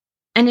out,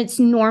 and it's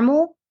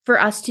normal for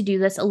us to do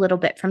this a little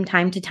bit from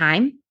time to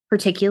time,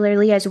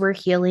 particularly as we're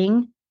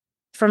healing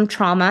from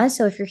trauma.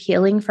 So if you're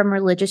healing from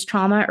religious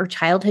trauma or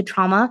childhood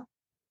trauma,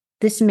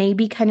 this may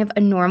be kind of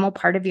a normal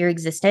part of your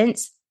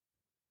existence,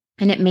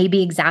 and it may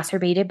be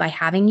exacerbated by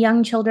having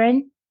young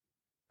children.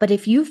 But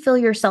if you feel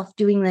yourself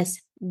doing this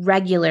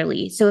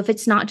regularly, so if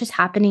it's not just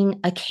happening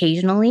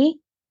occasionally,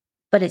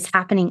 but it's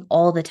happening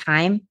all the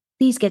time,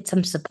 please get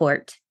some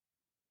support.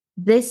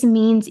 This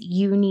means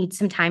you need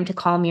some time to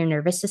calm your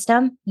nervous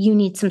system. You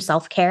need some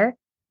self-care.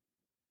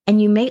 And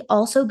you may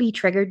also be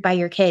triggered by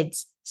your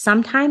kids.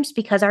 Sometimes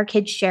because our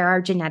kids share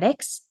our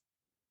genetics,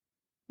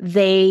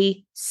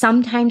 they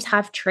sometimes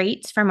have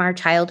traits from our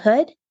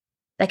childhood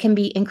that can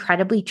be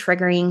incredibly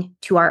triggering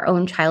to our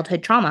own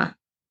childhood trauma.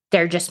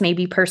 There just may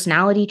be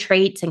personality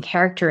traits and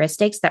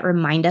characteristics that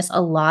remind us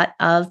a lot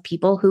of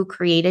people who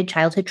created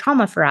childhood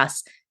trauma for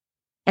us.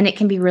 And it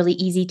can be really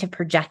easy to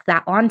project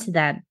that onto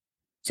them.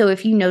 So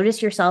if you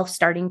notice yourself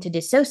starting to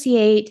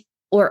dissociate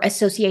or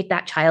associate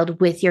that child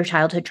with your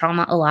childhood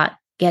trauma a lot,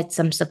 get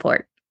some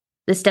support.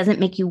 This doesn't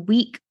make you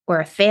weak or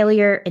a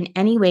failure in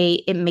any way.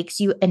 It makes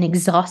you an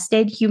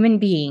exhausted human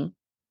being.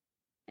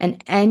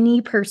 And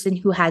any person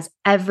who has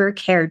ever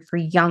cared for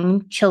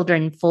young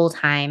children full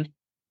time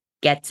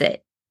gets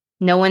it.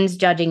 No one's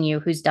judging you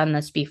who's done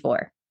this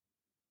before.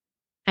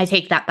 I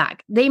take that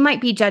back. They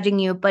might be judging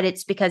you, but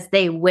it's because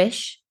they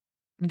wish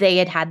they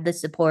had had the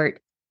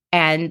support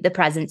and the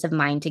presence of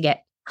mind to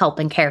get help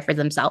and care for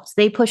themselves.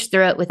 They pushed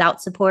through it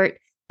without support,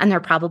 and they're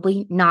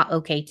probably not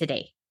okay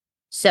today.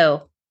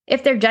 So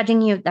if they're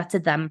judging you, that's a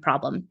them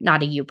problem,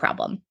 not a you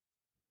problem.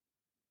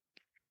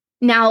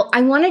 Now,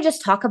 I want to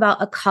just talk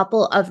about a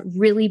couple of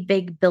really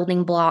big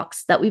building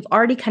blocks that we've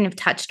already kind of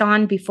touched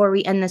on before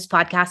we end this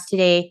podcast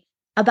today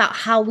about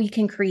how we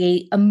can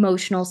create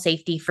emotional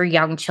safety for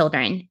young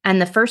children.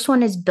 And the first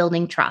one is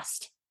building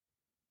trust.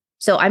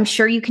 So I'm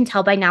sure you can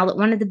tell by now that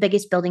one of the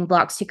biggest building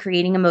blocks to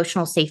creating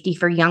emotional safety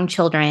for young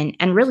children,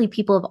 and really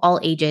people of all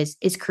ages,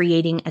 is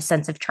creating a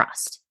sense of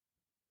trust.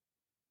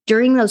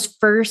 During those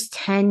first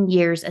 10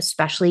 years,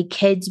 especially,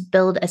 kids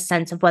build a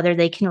sense of whether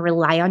they can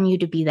rely on you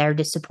to be there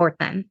to support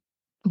them.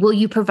 Will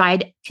you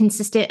provide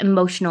consistent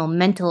emotional,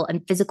 mental,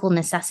 and physical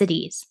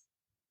necessities?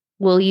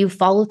 Will you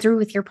follow through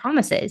with your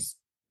promises?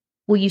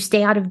 Will you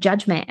stay out of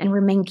judgment and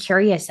remain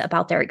curious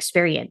about their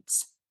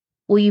experience?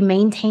 Will you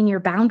maintain your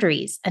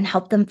boundaries and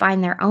help them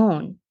find their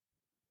own?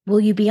 Will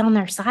you be on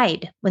their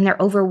side when they're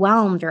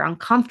overwhelmed or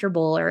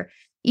uncomfortable, or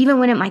even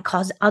when it might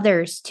cause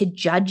others to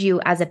judge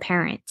you as a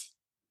parent?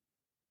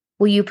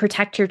 Will you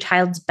protect your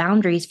child's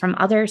boundaries from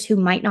others who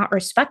might not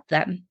respect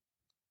them?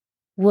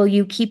 Will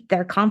you keep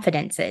their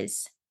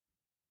confidences?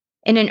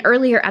 In an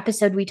earlier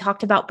episode, we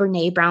talked about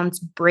Brené Brown's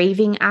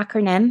BRAVING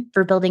acronym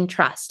for building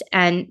trust,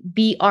 and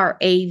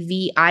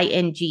BRAVING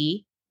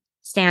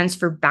stands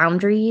for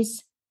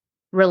boundaries,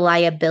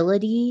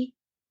 reliability,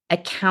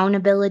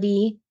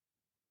 accountability,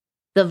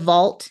 the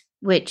vault,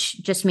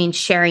 which just means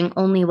sharing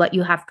only what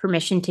you have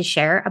permission to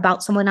share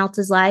about someone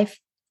else's life,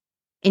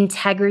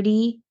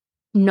 integrity,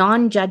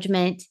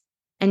 non-judgment,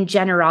 and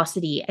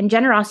generosity. And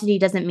generosity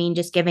doesn't mean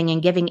just giving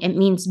and giving. It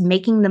means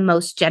making the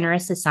most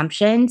generous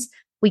assumptions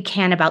we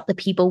can about the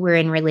people we're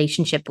in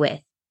relationship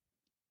with.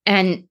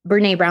 And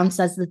Brené Brown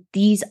says that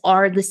these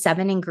are the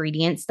 7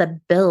 ingredients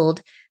that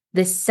build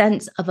this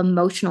sense of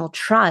emotional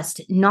trust,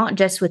 not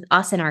just with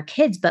us and our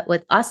kids, but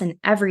with us and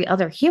every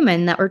other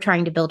human that we're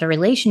trying to build a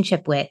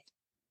relationship with.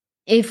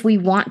 If we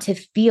want to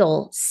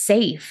feel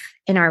safe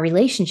in our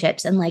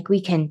relationships and like we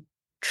can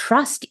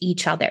trust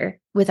each other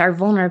with our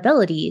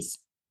vulnerabilities,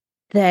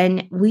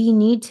 then we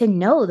need to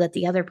know that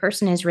the other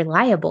person is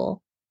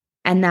reliable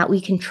and that we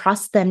can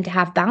trust them to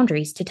have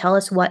boundaries, to tell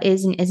us what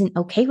is and isn't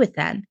okay with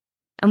them.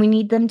 And we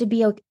need them to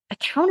be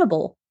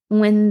accountable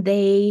when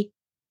they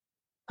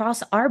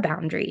cross our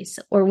boundaries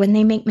or when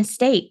they make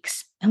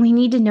mistakes. And we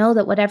need to know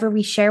that whatever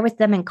we share with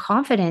them in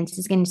confidence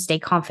is going to stay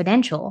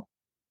confidential.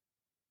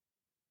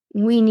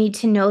 We need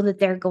to know that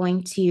they're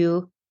going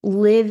to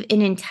live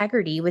in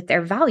integrity with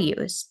their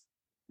values,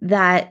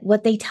 that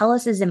what they tell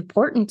us is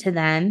important to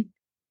them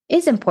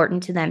is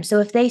important to them.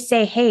 So if they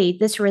say, hey,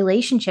 this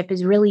relationship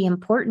is really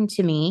important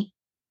to me,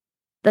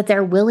 that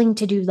they're willing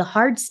to do the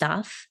hard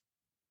stuff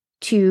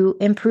to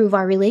improve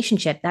our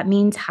relationship. That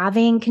means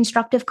having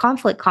constructive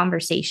conflict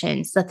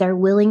conversations, that they're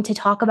willing to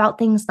talk about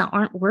things that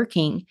aren't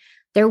working.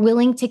 They're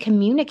willing to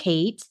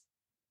communicate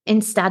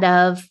instead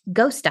of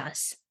ghost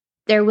us.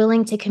 They're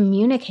willing to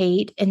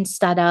communicate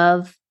instead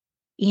of,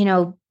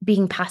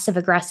 being passive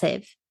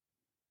aggressive.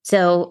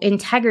 So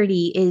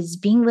integrity is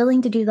being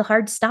willing to do the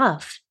hard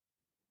stuff,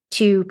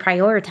 to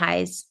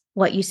prioritize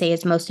what you say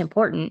is most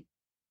important.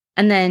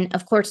 And then,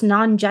 of course,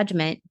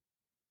 non-judgment,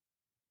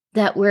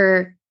 that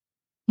we're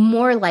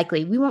more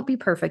likely, we won't be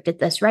perfect at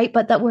this, right?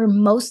 But that we're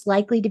most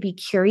likely to be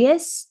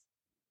curious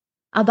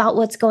about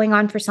what's going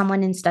on for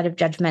someone instead of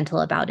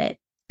judgmental about it.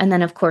 And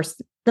then, of course,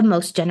 the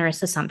most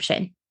generous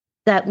assumption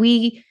that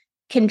we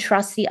can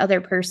trust the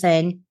other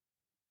person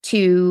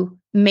to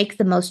make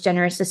the most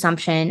generous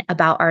assumption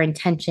about our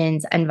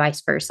intentions and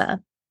vice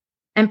versa.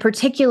 And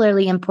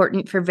particularly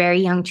important for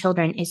very young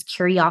children is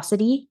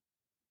curiosity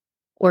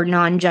or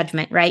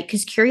non-judgment, right?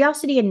 Because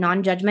curiosity and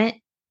non-judgment,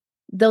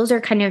 those are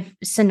kind of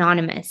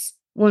synonymous.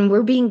 When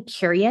we're being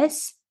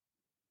curious,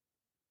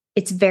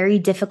 it's very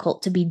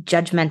difficult to be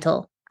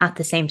judgmental at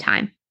the same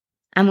time.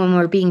 And when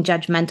we're being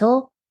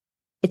judgmental,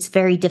 it's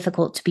very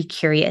difficult to be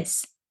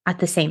curious at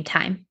the same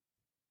time.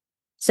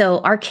 So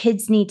our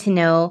kids need to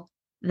know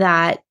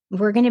that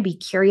we're going to be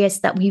curious,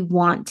 that we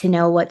want to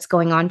know what's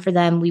going on for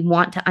them. We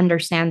want to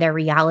understand their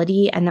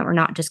reality, and that we're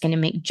not just going to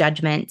make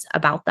judgments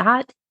about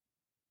that.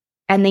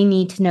 And they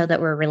need to know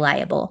that we're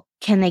reliable.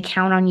 Can they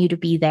count on you to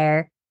be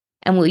there?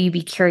 And will you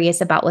be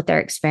curious about what they're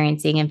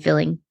experiencing and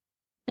feeling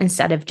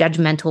instead of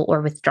judgmental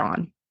or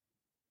withdrawn?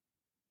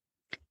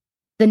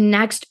 The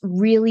next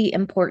really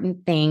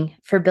important thing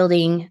for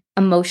building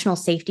emotional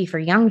safety for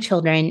young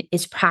children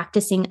is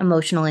practicing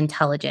emotional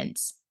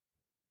intelligence.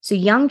 So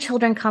young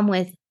children come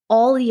with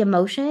all the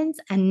emotions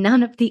and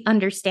none of the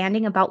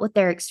understanding about what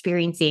they're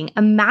experiencing.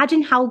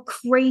 Imagine how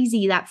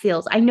crazy that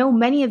feels. I know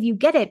many of you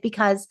get it,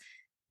 because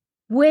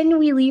when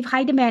we leave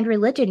high demand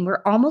religion,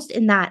 we're almost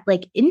in that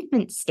like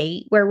infant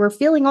state where we're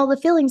feeling all the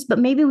feelings, but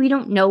maybe we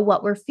don't know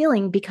what we're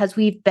feeling because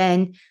we've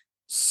been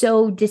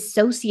so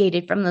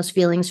dissociated from those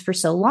feelings for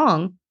so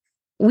long.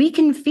 we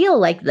can feel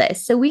like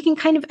this. So we can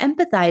kind of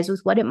empathize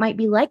with what it might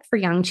be like for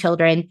young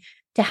children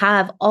to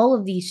have all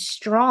of these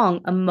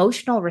strong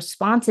emotional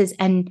responses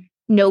and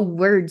no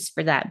words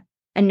for them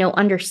and no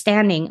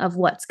understanding of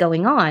what's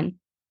going on.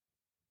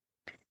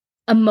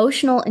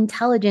 Emotional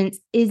intelligence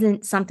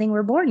isn't something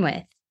we're born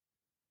with.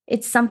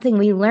 It's something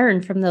we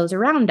learn from those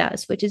around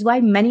us, which is why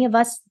many of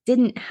us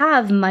didn't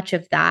have much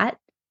of that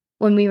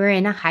when we were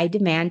in a high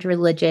demand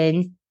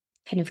religion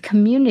kind of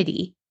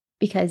community,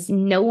 because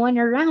no one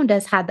around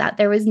us had that.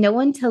 There was no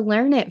one to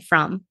learn it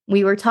from.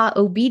 We were taught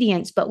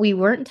obedience, but we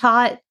weren't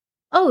taught,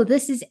 oh,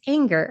 this is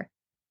anger.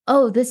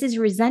 Oh, this is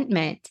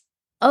resentment.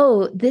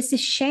 Oh, this is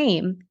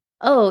shame.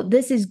 Oh,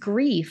 this is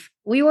grief.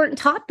 We weren't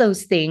taught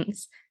those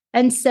things.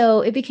 And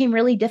so it became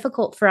really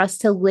difficult for us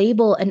to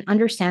label and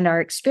understand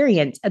our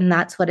experience. And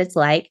that's what it's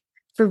like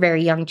for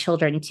very young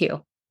children,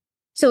 too.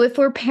 So if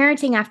we're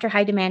parenting after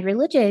high demand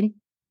religion,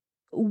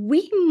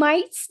 we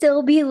might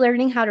still be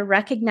learning how to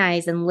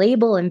recognize and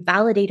label and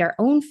validate our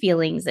own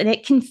feelings. And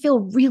it can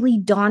feel really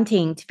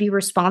daunting to be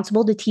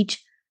responsible to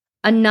teach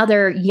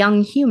another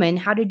young human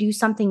how to do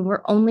something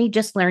we're only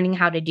just learning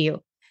how to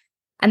do.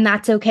 And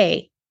that's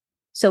okay.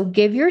 So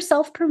give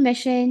yourself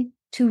permission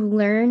to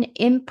learn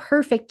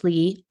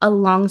imperfectly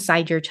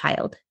alongside your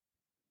child.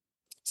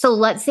 So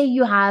let's say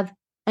you have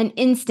an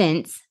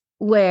instance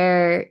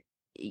where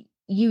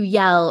you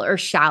yell or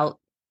shout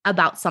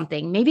about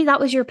something. Maybe that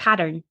was your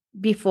pattern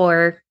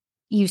before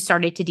you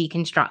started to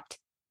deconstruct.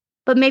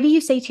 But maybe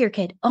you say to your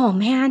kid, oh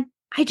man,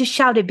 I just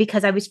shouted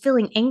because I was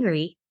feeling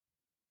angry.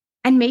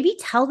 And maybe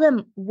tell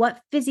them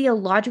what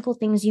physiological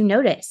things you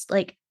noticed.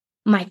 Like,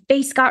 my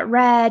face got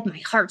red, my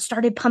heart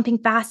started pumping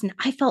fast, and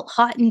I felt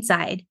hot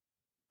inside.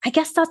 I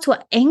guess that's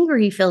what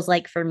angry feels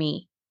like for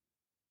me.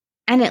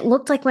 And it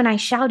looked like when I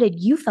shouted,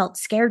 you felt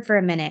scared for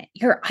a minute.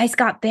 Your eyes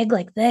got big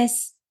like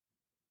this,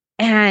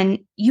 and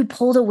you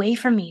pulled away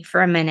from me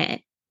for a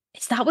minute.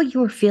 Is that what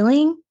you were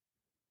feeling?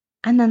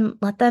 And then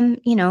let them,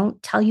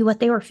 tell you what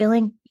they were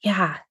feeling.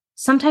 Yeah,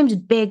 sometimes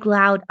big,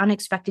 loud,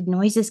 unexpected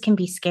noises can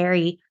be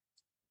scary.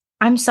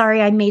 I'm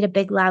sorry I made a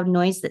big, loud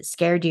noise that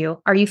scared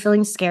you. Are you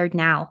feeling scared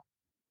now?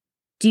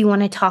 Do you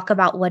want to talk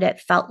about what it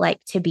felt like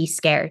to be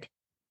scared?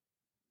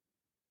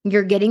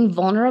 You're getting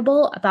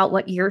vulnerable about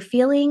what you're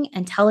feeling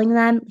and telling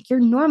them, you're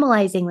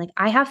normalizing, like,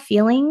 I have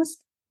feelings.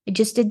 I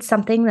just did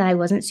something that I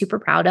wasn't super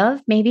proud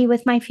of, maybe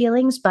with my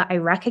feelings, but I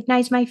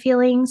recognize my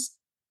feelings.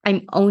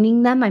 I'm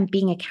owning them. I'm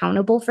being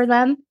accountable for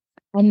them.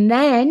 And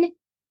then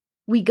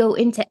we go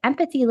into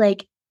empathy,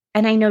 like,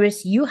 and I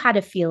noticed you had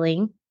a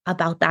feeling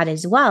about that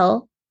as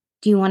well.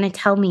 Do you want to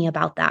tell me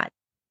about that?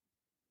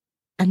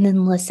 And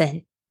then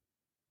listen.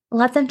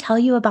 Let them tell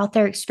you about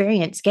their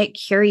experience. Get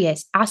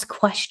curious. Ask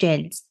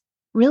questions.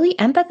 Really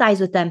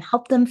empathize with them.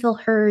 Help them feel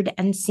heard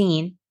and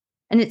seen.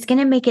 And it's going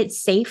to make it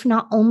safe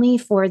not only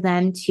for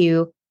them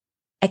to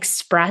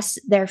express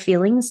their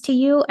feelings to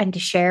you and to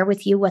share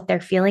with you what they're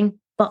feeling,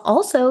 but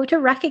also to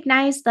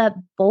recognize that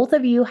both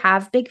of you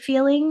have big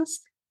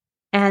feelings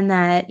and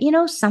that,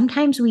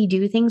 sometimes we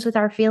do things with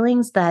our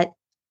feelings that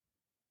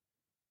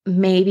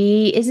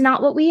maybe is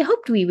not what we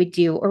hoped we would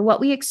do or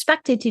what we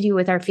expected to do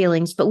with our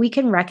feelings, but we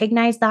can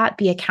recognize that,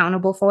 be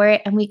accountable for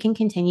it, and we can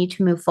continue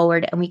to move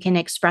forward and we can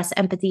express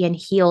empathy and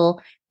heal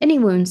any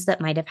wounds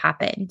that might have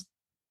happened.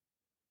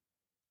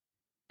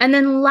 And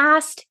then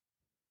last,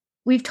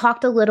 we've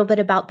talked a little bit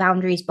about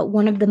boundaries, but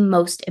one of the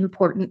most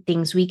important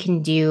things we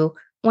can do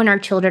when our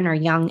children are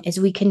young is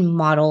we can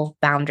model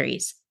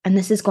boundaries. And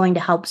this is going to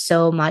help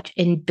so much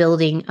in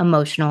building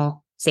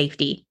emotional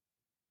safety.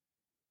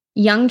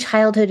 Young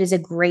childhood is a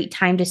great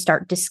time to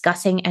start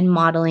discussing and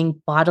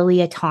modeling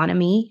bodily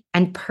autonomy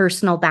and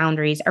personal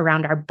boundaries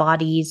around our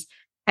bodies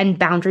and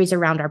boundaries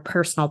around our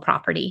personal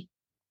property.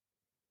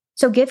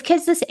 So give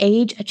kids this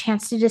age a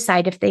chance to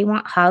decide if they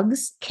want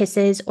hugs,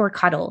 kisses, or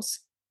cuddles.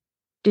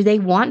 Do they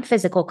want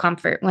physical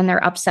comfort when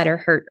they're upset or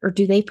hurt, or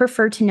do they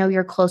prefer to know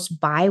you're close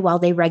by while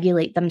they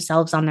regulate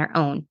themselves on their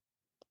own?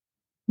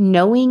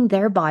 Knowing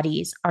their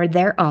bodies are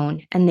their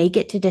own and they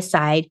get to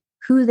decide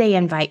who they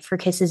invite for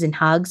kisses and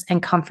hugs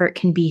and comfort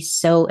can be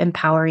so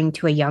empowering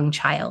to a young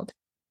child.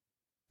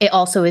 It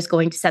also is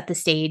going to set the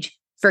stage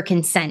for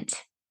consent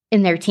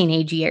in their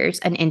teenage years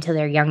and into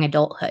their young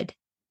adulthood.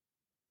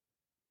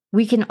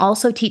 We can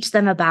also teach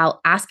them about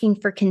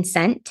asking for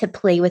consent to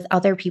play with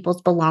other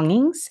people's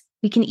belongings.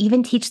 We can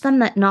even teach them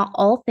that not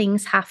all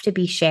things have to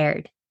be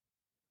shared.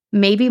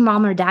 Maybe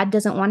mom or dad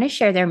doesn't want to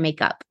share their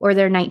makeup or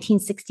their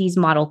 1960s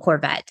model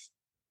Corvette.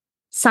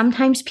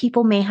 Sometimes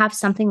people may have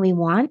something we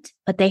want,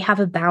 but they have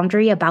a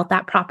boundary about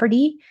that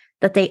property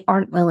that they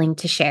aren't willing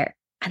to share.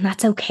 And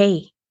that's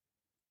okay.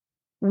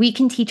 We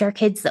can teach our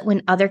kids that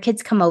when other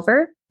kids come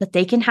over, that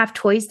they can have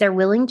toys they're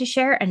willing to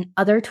share and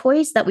other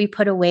toys that we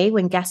put away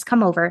when guests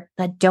come over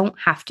that don't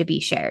have to be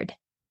shared.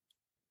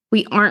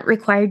 We aren't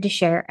required to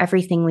share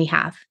everything we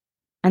have.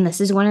 And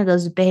this is one of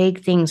those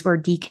big things we're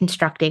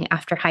deconstructing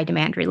after high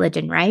demand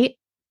religion, right?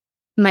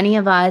 Many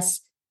of us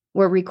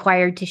were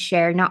required to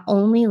share not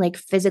only like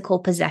physical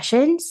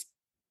possessions,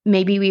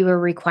 maybe we were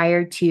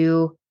required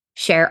to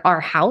share our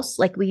house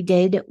like we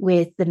did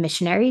with the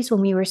missionaries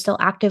when we were still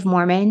active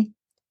Mormon.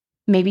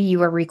 Maybe you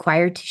were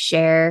required to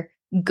share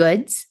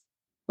goods,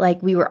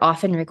 like we were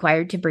often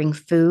required to bring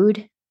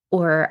food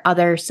or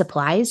other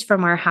supplies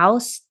from our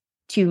house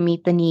to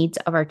meet the needs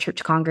of our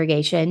church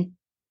congregation.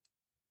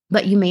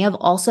 But you may have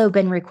also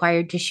been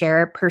required to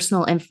share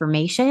personal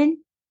information.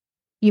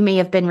 You may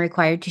have been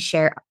required to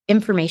share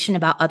information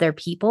about other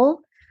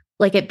people.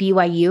 Like at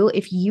BYU,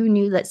 if you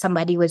knew that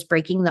somebody was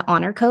breaking the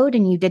honor code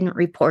and you didn't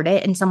report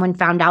it, and someone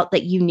found out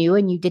that you knew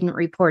and you didn't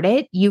report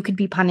it, you could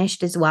be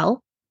punished as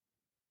well.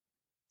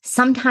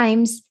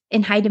 Sometimes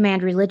in high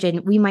demand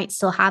religion, we might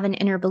still have an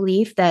inner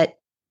belief that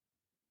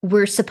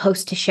we're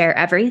supposed to share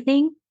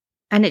everything,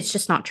 and it's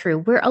just not true.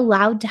 We're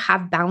allowed to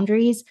have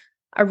boundaries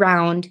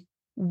around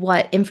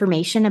what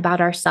information about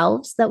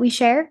ourselves that we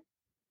share.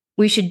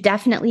 We should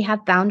definitely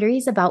have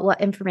boundaries about what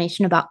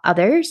information about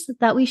others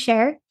that we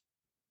share.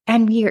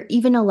 And we are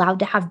even allowed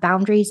to have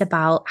boundaries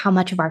about how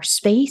much of our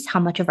space, how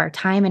much of our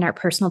time, and our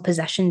personal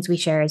possessions we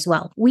share as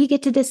well. We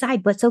get to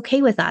decide what's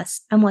okay with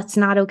us and what's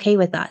not okay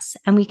with us.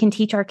 And we can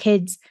teach our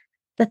kids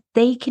that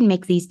they can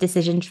make these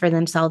decisions for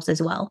themselves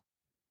as well.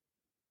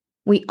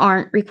 We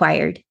aren't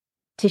required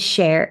to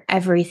share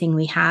everything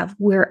we have.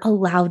 We're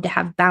allowed to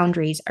have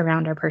boundaries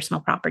around our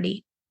personal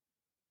property.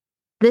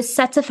 This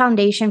sets a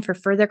foundation for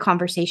further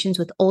conversations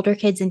with older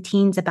kids and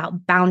teens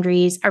about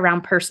boundaries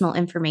around personal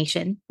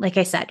information. Like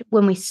I said,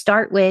 when we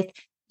start with,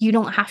 you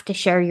don't have to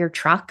share your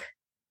truck,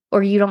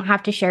 or you don't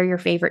have to share your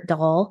favorite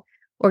doll,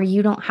 or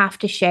you don't have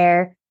to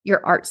share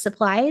your art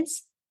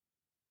supplies,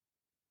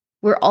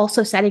 we're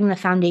also setting the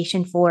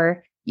foundation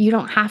for, you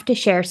don't have to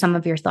share some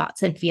of your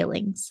thoughts and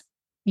feelings.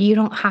 You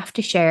don't have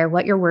to share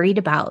what you're worried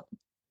about.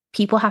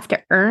 People have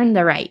to earn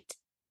the right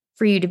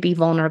for you to be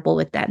vulnerable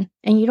with them.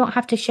 And you don't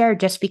have to share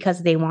just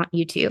because they want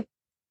you to.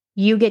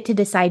 You get to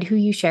decide who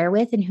you share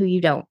with and who you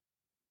don't.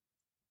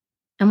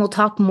 And we'll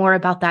talk more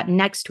about that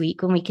next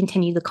week when we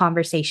continue the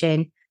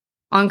conversation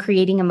on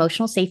creating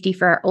emotional safety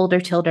for our older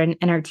children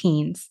and our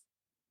teens.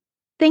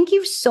 Thank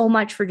you so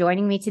much for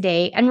joining me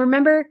today. And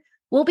remember,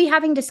 we'll be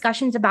having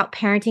discussions about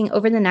parenting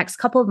over the next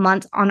couple of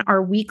months on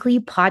our weekly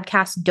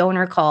podcast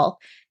donor call.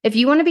 If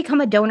you want to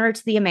become a donor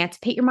to the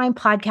Emancipate Your Mind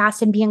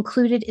podcast and be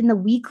included in the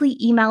weekly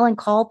email and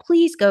call,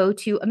 please go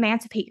to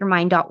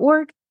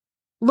emancipateyourmind.org.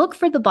 Look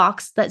for the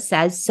box that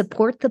says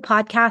support the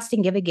podcast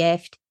and give a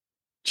gift.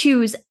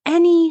 Choose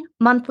any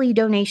monthly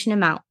donation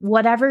amount,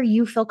 whatever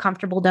you feel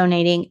comfortable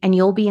donating, and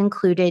you'll be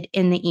included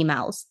in the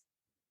emails.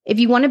 If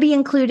you want to be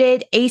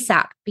included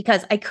ASAP,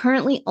 because I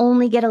currently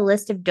only get a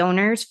list of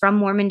donors from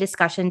Mormon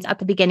discussions at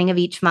the beginning of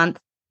each month,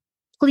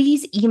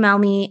 please email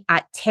me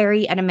at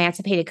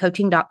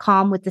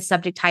terry@emancipatedcoaching.com with the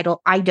subject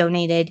title, I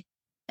donated,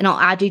 and I'll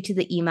add you to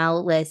the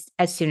email list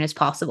as soon as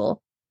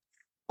possible.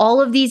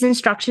 All of these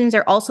instructions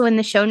are also in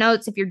the show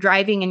notes. If you're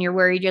driving and you're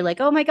worried, you're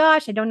like, oh my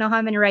gosh, I don't know how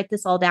I'm going to write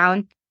this all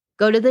down.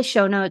 Go to the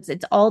show notes.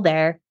 It's all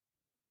there.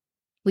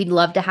 We'd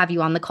love to have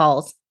you on the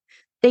calls.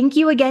 Thank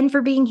you again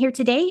for being here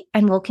today,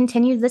 and we'll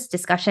continue this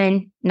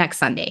discussion next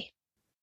Sunday.